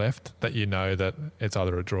results left that that it's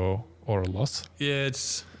either a draw or a loss? Yeah,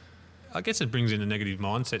 I guess it brings in a negative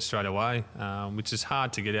mindset straight away, which is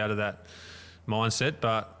hard to get out of that mindset.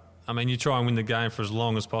 But I mean, you try and win the game for as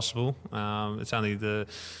long as possible. It's only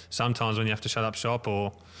sometimes when you have to shut up shop,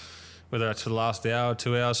 or whether it's for the last hour,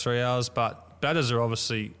 2 hours, 3 hours. But batters are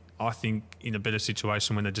obviously, I think, in a better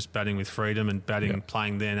situation when they're just batting with freedom and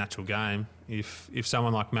playing their natural game. If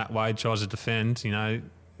someone like Matt Wade tries to defend,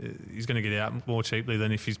 he's going to get out more cheaply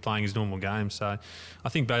than if he's playing his normal game. So I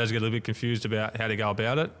think batters get a little bit confused about how to go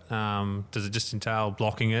about it. Does it just entail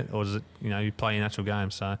blocking it, or does it, you play your natural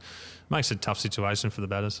game? So it makes it a tough situation for the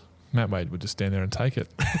batters. Matt Wade would just stand there and take it.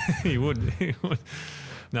 He would.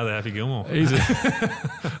 Another Happy Gilmore. He's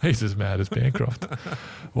as mad as Bancroft.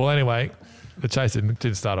 Well, anyway, the chase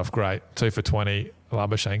didn't start off great. 2 for 20.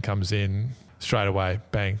 Labuschagne comes in straight away.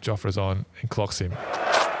 Bang, Joffre's on and clocks him.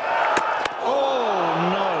 Oh,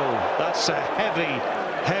 no. That's a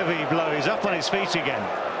heavy blow. He's up on his feet again.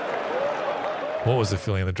 What was the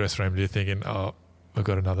feeling in the dressing room? Were you thinking, we've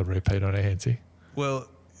got another repeat on our hands here? Well,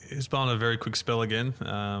 he's bowling a very quick spell again.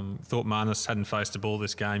 Thought Marnus hadn't faced a ball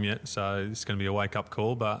this game yet, so it's going to be a wake-up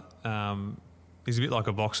call. But he's a bit like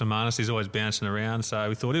a boxer, Marnus. He's always bouncing around, so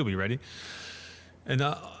we thought he'll be ready. And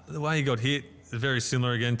the way he got hit, very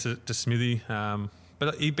similar again to Smithy.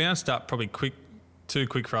 but he bounced up probably too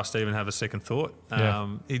quick for us to even have a second thought.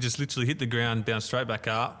 He just literally hit the ground, bounced straight back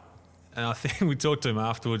up. And I think we talked to him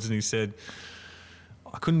afterwards and he said,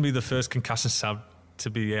 I couldn't be the first concussion sub to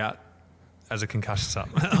be out as a concussion sub.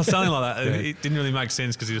 Or something like that. It didn't really make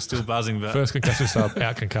sense because he was still buzzing. But First concussion sub,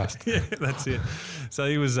 out concussed. Yeah, that's it. So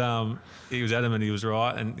he was adamant he was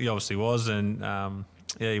right, and he obviously was. And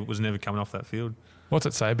he was never coming off that field. What's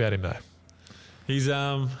it say about him though? He's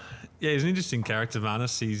he's an interesting character,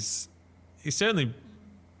 Marnus. He's certainly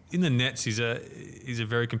in the nets. He's a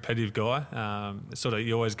very competitive guy. Sort of,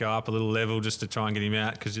 you always go up a little level just to try and get him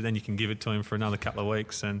out because then you can give it to him for another couple of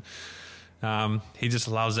weeks. And he just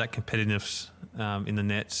loves that competitiveness in the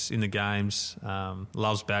nets, in the games.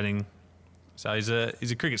 Loves batting. So he's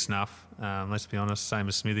a cricket snuff. Let's be honest, same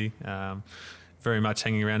as Smithy. Very much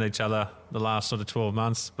hanging around each other the last sort of 12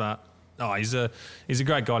 months, but. Oh, he's a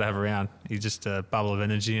great guy to have around. He's just a bubble of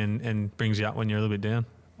energy and brings you up when you're a little bit down.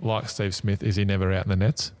 Like Steve Smith, is he never out in the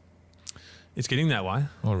nets? It's getting that way.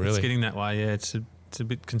 Oh, really? It's getting that way, yeah. It's a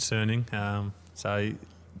bit concerning. So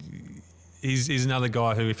he's another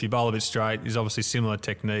guy who, if you bowl a bit straight, is obviously similar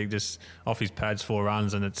technique, just off his pads, 4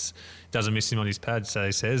 runs, and it doesn't miss him on his pads, so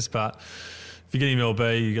he says. But if you get him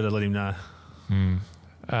LB, you've got to let him know.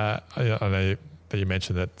 I know that you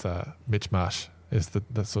mentioned that Mitch Marsh is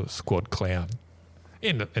the sort of squad clown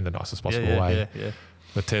in the nicest possible way. Yeah.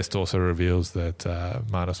 The test also reveals that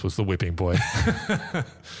Marnus was the whipping boy.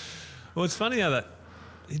 Well, it's funny how that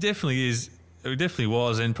he definitely is. He definitely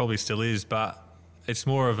was and probably still is, but it's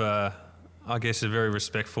more of a very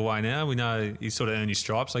respectful way now. We know he's sort of earned his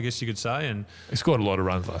stripes, I guess you could say. And he scored a lot of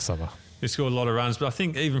runs last summer. He scored a lot of runs, but I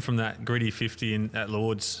think even from that gritty 50 at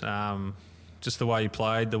Lords, just the way he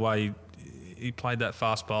played, the way he played that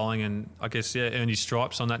fast bowling, and I guess earned his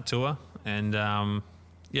stripes on that tour. And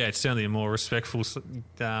it's certainly a more respectful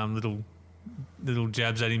little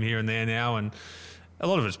jabs at him here and there now, and a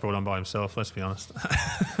lot of it's brought on by himself. Let's be honest.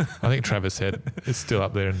 I think Travis Head is still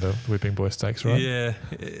up there in the whipping boy stakes, right?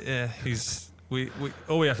 Yeah. We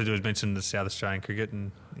all we have to do is mention the South Australian cricket,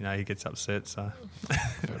 and he gets upset. So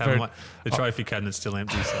the trophy cabinet's still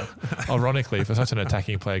empty. So ironically, for such an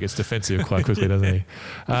attacking player, gets defensive quite quickly, doesn't he?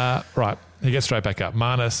 Right, he gets straight back up.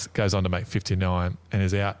 Marnus goes on to make 59 and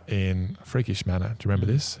is out in a freakish manner. Do you remember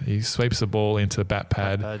this? He sweeps the ball into the bat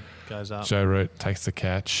pad. Goes up. Joe Root takes the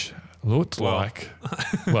catch. It looked like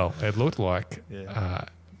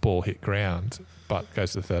ball hit ground, but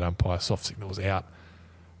goes to the third umpire. Soft signals out.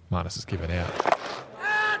 Marnus is given out.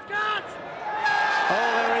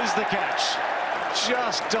 Oh, there is the catch.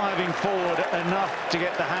 Just diving forward enough to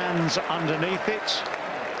get the hands underneath it.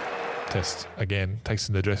 Test again takes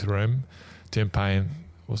in the dressing room. Tim Payne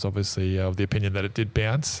was obviously of the opinion that it did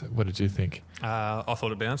bounce. What did you think? I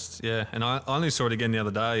thought it bounced, yeah. And I only saw it again the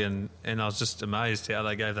other day, and I was just amazed how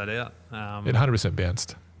they gave that out. It 100%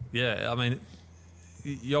 bounced. Yeah, I mean,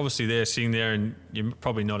 you're obviously there, sitting there, and you're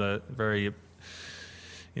probably not a very...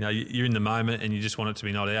 you're in the moment and you just want it to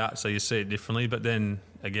be not out, so you see it differently. But then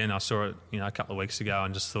again, I saw it, a couple of weeks ago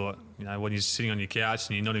and just thought, when you're sitting on your couch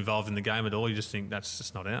and you're not involved in the game at all, you just think that's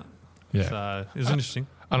just not out. Yeah. So it was interesting.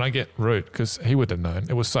 And I get Root because he would have known.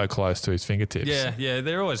 It was so close to his fingertips. Yeah,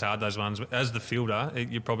 they're always hard, those ones. As the fielder,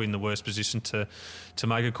 you're probably in the worst position to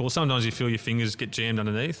make a call. Sometimes you feel your fingers get jammed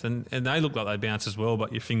underneath, and they look like they bounce as well,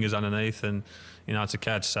 but your fingers underneath, and it's a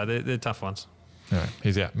catch. So they're tough ones. Yeah,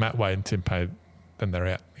 he's out. Matt Wade and Tim Payne. Then they're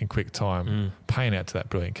out in quick time. Payne out to that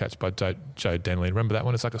brilliant catch by Joe Denley. Remember that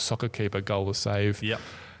one? It's like a soccer keeper goal to save. Yep.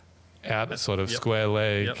 Out sort of square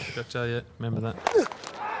leg. Yep, gotcha, yeah. Remember that.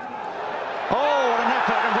 Oh, what an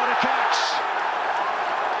effort and what a catch.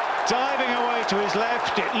 Diving away to his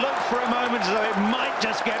left. It looked for a moment as though it might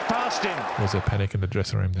just get past him. Was there panic in the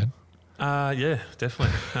dressing room then? Yeah,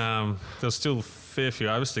 definitely. There was still a fair few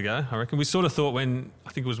overs to go, I reckon. We sort of thought when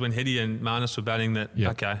Heady and Marnus were batting that,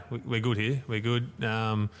 okay, we're good here. We're good.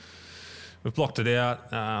 We've blocked it out.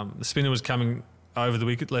 The spinner was coming over the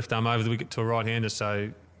wicket, left arm over the wicket to a right-hander,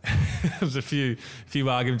 so there was a few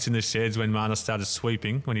arguments in the sheds when Marnus started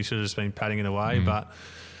sweeping, when he should have just been patting it away. But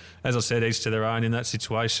as I said, each to their own in that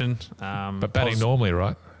situation. But batting normally,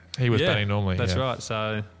 right? He was batting normally. That's right.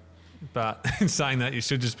 So... But in saying that, you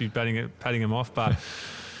should just be patting him off. But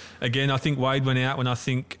again, I think Wade went out when I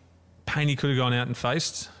think Payne could have gone out and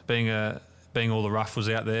faced, being all the rough was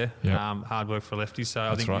out there. Yep. Hard work for a lefty. So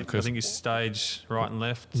I think you stage right and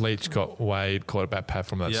left. Leach got Wade, caught a bat pad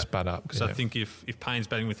from that spat up. Because I think if Payne's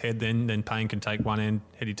batting with Head, then Payne can take one end,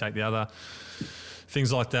 Heady take the other.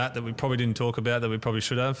 Things like that we probably didn't talk about that we probably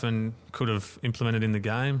should have and could have implemented in the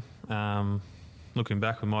game. Looking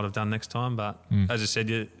back, we might have done next time. But as I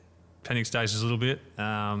said, panic stages a little bit.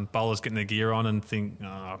 Bowlers getting their gear on and think, we're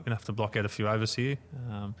going to have to block out a few overs here.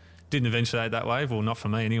 Didn't eventuate that way, well, not for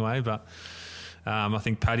me anyway, but I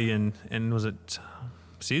think Paddy and was it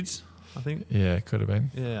Sids, I think? Yeah, it could have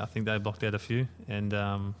been. Yeah, I think they blocked out a few and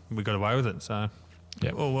we got away with it. So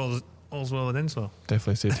yeah, all's well that ends well.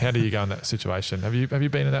 Definitely Sids. How do you go in that situation? Have you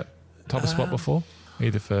been in that type of spot before,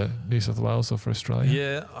 either for New South Wales or for Australia?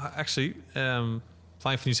 Yeah, actually, playing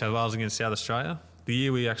for New South Wales against South Australia, the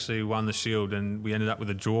year we actually won the Shield and we ended up with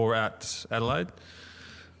a draw at Adelaide.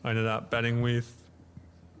 I ended up batting with,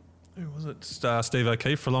 who was it? Steve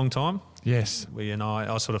O'Keefe for a long time. Yes.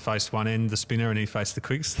 I sort of faced one end, the spinner, and he faced the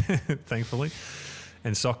quicks, thankfully.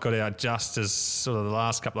 And Sock got out just as sort of the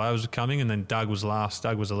last couple of overs were coming, and then Doug was last.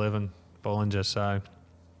 Doug was 11, Bollinger. So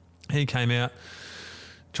he came out,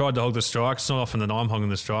 tried to hog the strike. It's not often that I'm hogging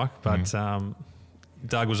the strike, but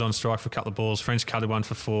Doug was on strike for a couple of balls. French cutted one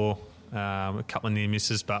for 4, a couple of near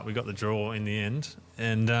misses, but we got the draw in the end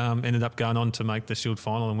and ended up going on to make the Shield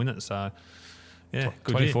final and win it. So, yeah,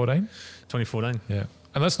 good 2014? year. 2014. Yeah.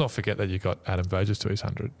 And let's not forget that you got Adam Burgess to his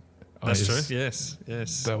 100. That's true, yes.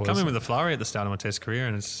 Come in with a flurry at the start of my Test career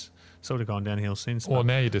and it's sort of gone downhill since. Well,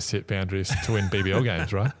 now you just hit boundaries to win BBL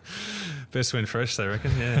games, right? Best win fresh, they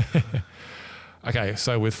reckon, yeah. Okay,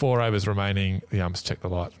 so with 4 overs remaining, the umps check the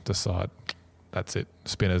light, decide that's it,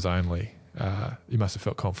 spinners only. You must have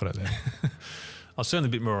felt confident then. I was certainly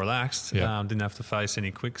a bit more relaxed. Yeah. Didn't have to face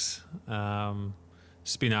any quicks.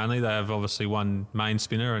 Spin only. They have obviously one main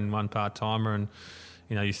spinner and one part-timer. And,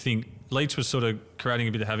 you think Leach was sort of creating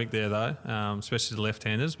a bit of havoc there, though, especially the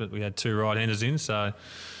left-handers. But we had 2 right-handers in, so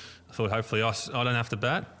I thought hopefully I don't have to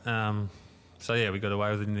bat. So, yeah, we got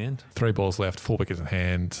away with it in the end. 3 balls left, 4 wickets in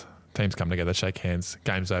hand. Teams come together, shake hands.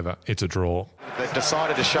 Game's over. It's a draw. They've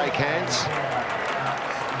decided to shake hands.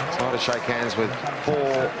 Decided to shake hands with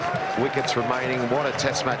 4 wickets remaining. What a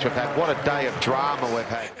Test match we've had. What a day of drama we've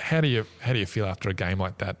had. How do you feel after a game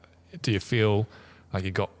like that? Do you feel like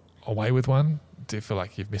you got away with one? Do you feel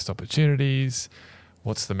like you've missed opportunities?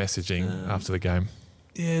 What's the messaging after the game?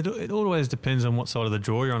 Yeah, it always depends on what side of the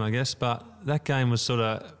draw you're on, I guess. But that game was sort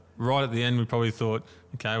of right at the end. We probably thought,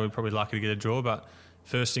 okay, we're probably lucky to get a draw. But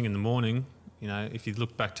first thing in the morning, if you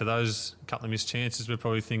look back to those couple of missed chances, we're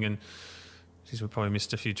probably thinking, geez, we probably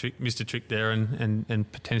missed a trick there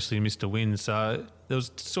and potentially missed a win. So there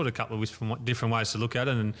was sort of a couple of different ways to look at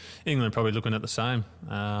it, and England probably looking at the same.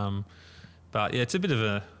 But yeah, it's a bit of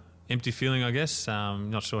a empty feeling, I guess.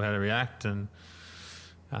 Not sure how to react, and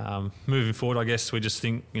moving forward, I guess we just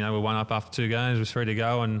think we're 1 up after 2 games, we're 3 to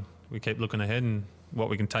go, and we keep looking ahead and what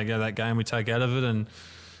we can take out of that game, we take out of it, and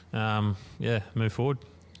move forward.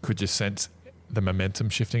 Could you sense the momentum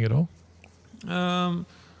shifting at all? I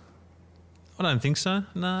don't think so.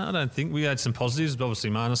 No, I don't think. We had some positives.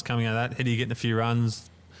 Obviously, Marnus coming out of that, Heady getting a few runs,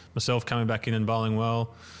 myself coming back in and bowling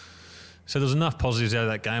well. So there's enough positives out of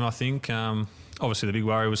that game, I think. Obviously, the big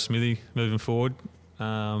worry was Smithy moving forward.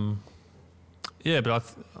 But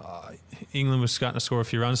England was starting to score a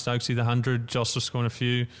few runs. Stokesy, the 100. Joss was scoring a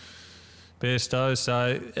few. Bairstow.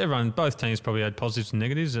 So both teams probably had positives and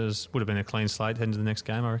negatives. It would have been a clean slate heading to the next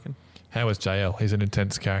game, I reckon. How was JL? He's an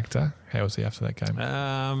intense character. How was he after that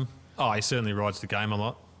game? He certainly rides the game a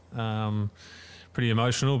lot. Pretty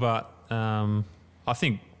emotional, but I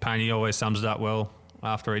think Paney always sums it up well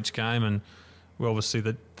after each game, and obviously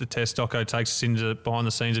the Test doco takes us into behind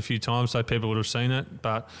the scenes a few times, so people would have seen it.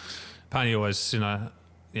 But Paney always,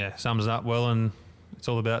 sums it up well, and it's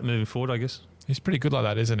all about moving forward, I guess. He's pretty good like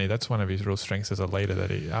that, isn't he? That's one of his real strengths as a leader, that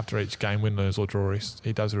he, after each game, win, lose or draw,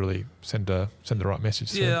 he does really send the right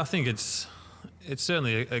message. Yeah, I think it's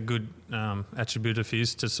certainly a good attribute of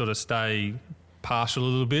his to sort of stay partial a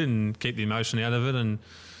little bit and keep the emotion out of it and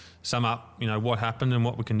sum up, what happened and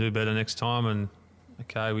what we can do better next time. And,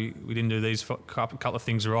 okay, we didn't do these couple of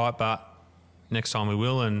things right, but next time we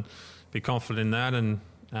will, and be confident in that. And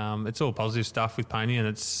it's all positive stuff with Paney, and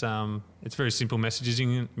it's very simple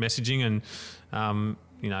messaging and,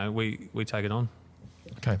 we take it on.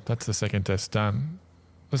 Okay, that's the second Test done.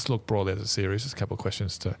 Let's look broadly at the series. Just a couple of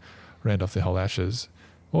questions to round off the whole Ashes.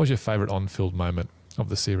 What was your favourite on-field moment of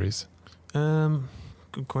the series?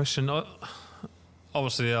 Good question.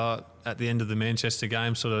 Obviously, at the end of the Manchester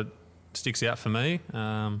game, sort of sticks out for me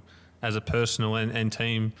as a personal and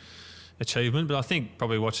team achievement. But I think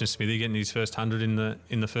probably watching Smithy getting his first 100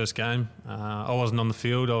 in the first game. I wasn't on the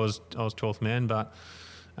field. I was 12th man, but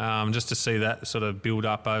just to see that sort of build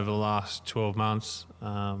up over the last 12 months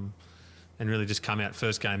and really just come out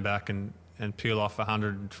first game back and peel off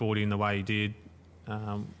 140 in the way he did,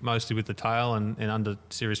 mostly with the tail and under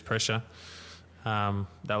serious pressure. That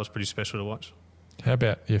was pretty special to watch. How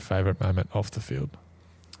about your favourite moment off the field?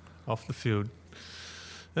 off the field.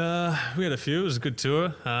 We had a few. It was a good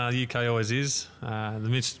tour. The UK always is. The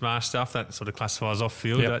Mitch Marsh stuff, that sort of classifies off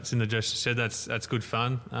field. Yep. That's in the Jester shed. That's good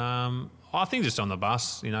fun. I think just on the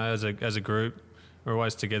bus, as a group, we're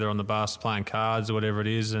always together on the bus playing cards or whatever it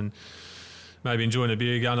is, and maybe enjoying a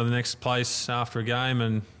beer, going to the next place after a game,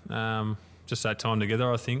 and just that time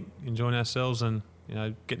together. I think enjoying ourselves and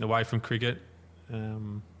getting away from cricket.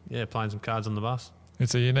 Playing some cards on the bus.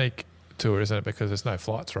 It's a unique tour, isn't it? Because there's no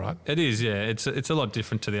flights, right? It is, yeah. It's a lot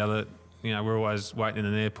different to the other. We're always waiting in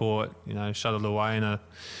an airport. Shuttled away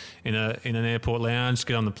in an airport lounge,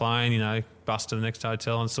 get on the plane. Bus to the next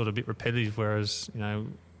hotel, and sort of a bit repetitive. Whereas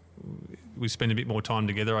we spend a bit more time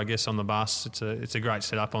together, I guess, on the bus. It's a great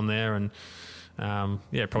setup on there, and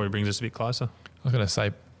it probably brings us a bit closer. I was going to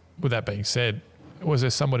say, with that being said, was there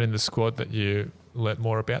someone in the squad that you learnt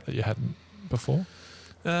more about that you hadn't before?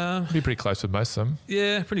 Be pretty close with most of them.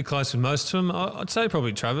 Yeah, pretty close with most of them. I'd say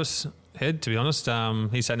probably Travis Head, to be honest.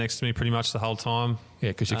 He sat next to me pretty much the whole time. Yeah,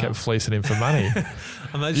 because you kept fleecing him for money.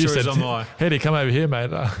 I made sure he was on my... Heady, come over here,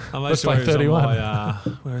 mate. Let's play 31. On my,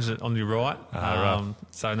 where is it? On your right. Right.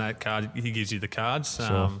 So in that card, he gives you the cards,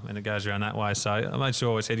 sure. And it goes around that way. So I made sure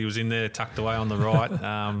always Heady was in there, tucked away on the right.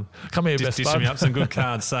 Come here, best dishing bud. me up some good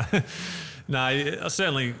cards. So no, I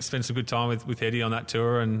certainly spent some good time with Heady on that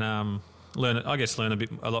tour, and learn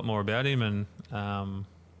a lot more about him, and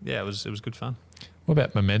it was good fun. What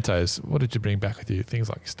about mementos? What did you bring back with you? Things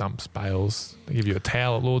like stumps, bails. They give you a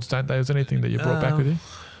towel at Lords, don't they? Was there anything that you brought back with you?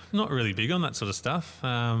 Not really big on that sort of stuff. We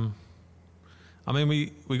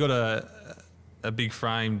got a big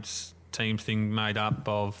framed team thing made up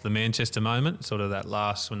of the Manchester moment, sort of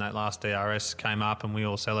when that last DRS came up and we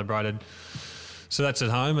all celebrated. So that's at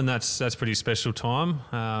home, and that's pretty special time.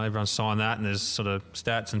 Everyone signed that, and there's sort of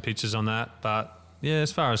stats and pictures on that. But yeah,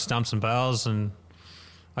 as far as stumps and bails, and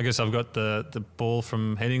I guess I've got the ball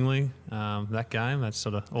from Headingley, that game. That's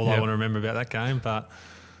sort of all I want to remember about that game. But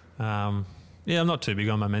I'm not too big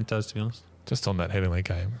on mementos, to be honest. Just on that Headingley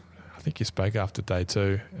game, I think you spoke after day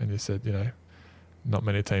 2, and you said, not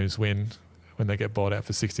many teams win when they get bowled out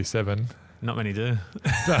for 67. Not many do.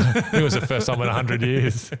 It was the first time in 100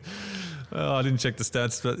 years. Well, I didn't check the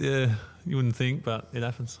stats, but yeah, you wouldn't think, but it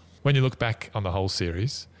happens. When you look back on the whole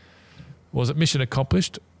series, was it mission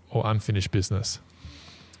accomplished or unfinished business?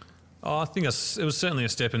 I think it was certainly a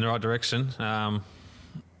step in the right direction.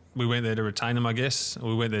 We went there to retain them, I guess.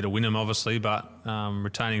 We went there to win them, obviously, but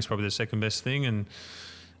retaining is probably the second best thing. And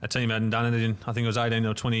a team hadn't done it in, I think it was 18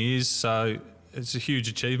 or 20 years. So it's a huge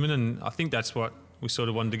achievement, and I think that's what we sort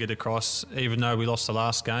of wanted to get across. Even though we lost the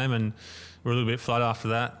last game and we're a little bit flat after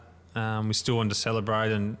that, we still wanted to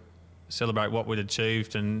celebrate what we'd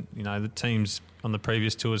achieved, and the teams on the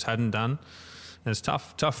previous tours hadn't done. And it's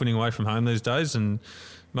tough winning away from home these days, and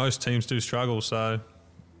most teams do struggle. So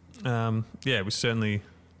we certainly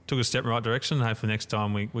took a step in the right direction, and hopefully next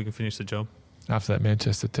time we can finish the job. After that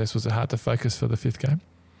Manchester test, was it hard to focus for the 5th game?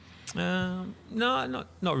 No,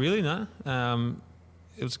 not really. No,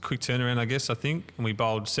 it was a quick turnaround, I guess. I think, and we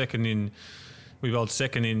bowled second in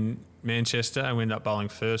Manchester, and we ended up bowling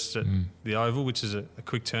first at the Oval, which is a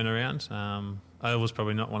quick turnaround. Oval's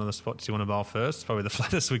probably not one of the spots you want to bowl first. It's probably the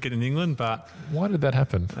flattest wicket in England. But why did that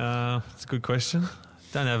happen? It's a good question.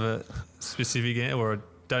 Don't have a specific answer, or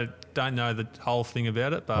don't know the whole thing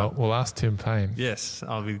about it. But we'll ask Tim Payne. Yes,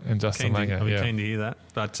 I'll be and Justin Langer. I'll be keen to hear that.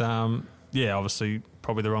 But obviously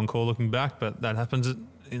probably the wrong call looking back, but that happens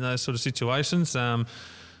in those sort of situations. I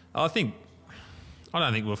don't think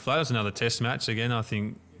we'll flat. It's another test match again. I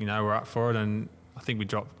think we're up for it, and I think we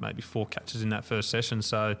dropped maybe 4 catches in that first session,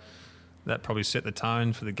 so that probably set the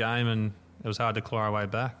tone for the game, and it was hard to claw our way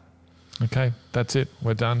back. Okay, that's it.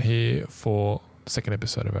 We're done here for the second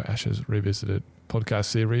episode of our Ashes Revisited podcast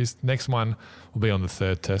series. Next one will be on the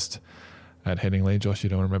 3rd test at Headingley. Josh, you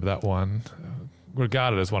don't remember that one.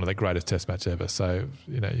 Regarded as one of the greatest test matches ever, so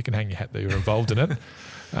you can hang your hat that you were involved in it.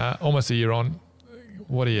 Almost a year on,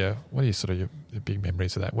 what are your sort of your big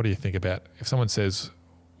memories of that? What do you think about, if someone says,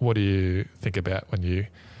 what do you think about when you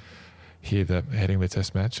hear the Headingley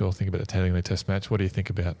test match or think about the Headingley test match? What do you think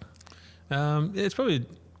about? It's probably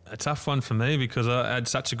a tough one for me because I had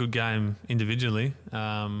such a good game individually,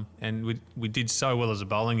 and we did so well as a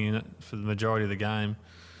bowling unit for the majority of the game.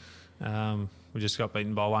 We just got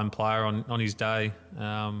beaten by one player on his day,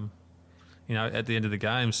 at the end of the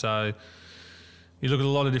game. So you look at a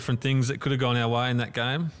lot of different things that could have gone our way in that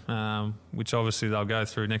game, which obviously they'll go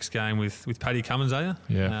through next game with Paddy Cummins, are you?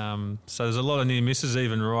 Yeah. So there's a lot of near misses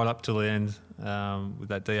even right up till the end with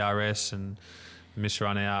that DRS and miss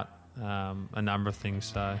run out, a number of things.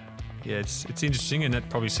 So yeah, it's interesting, and that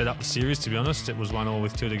probably set up the series. To be honest, it was 1-1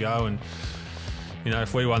 with 2 to go, and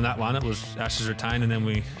if we won that one, it was Ashes retained, and then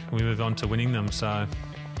we moved on to winning them. So,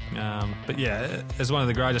 but yeah, as one of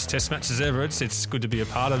the greatest Test matches ever, it's good to be a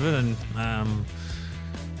part of it. And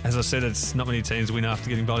as I said, it's not many teams win after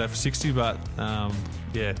getting bowled out for 60, but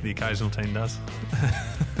yeah, the occasional team does.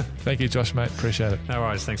 Thank you, Josh, mate. Appreciate it. No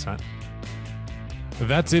worries. Thanks, mate.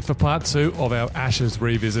 That's it for part 2 of our Ashes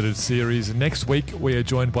Revisited series. Next week, we are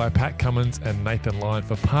joined by Pat Cummins and Nathan Lyon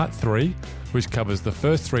for part 3, which covers the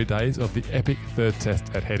first 3 days of the epic third test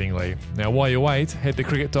at Headingley. Now, while you wait, head to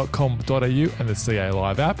cricket.com.au and the CA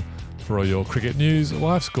Live app for all your cricket news,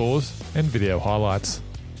 live scores, and video highlights.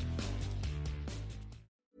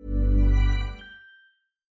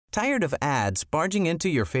 Tired of ads barging into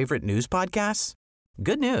your favorite news podcasts?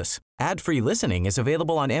 Good news. Ad-free listening is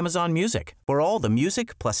available on Amazon Music for all the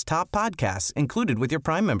music plus top podcasts included with your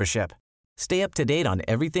Prime membership. Stay up to date on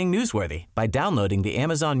everything newsworthy by downloading the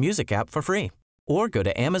Amazon Music app for free or go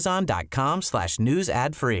to amazon.com/news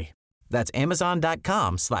ad free. That's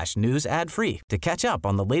amazon.com/news ad free to catch up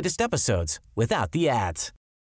on the latest episodes without the ads.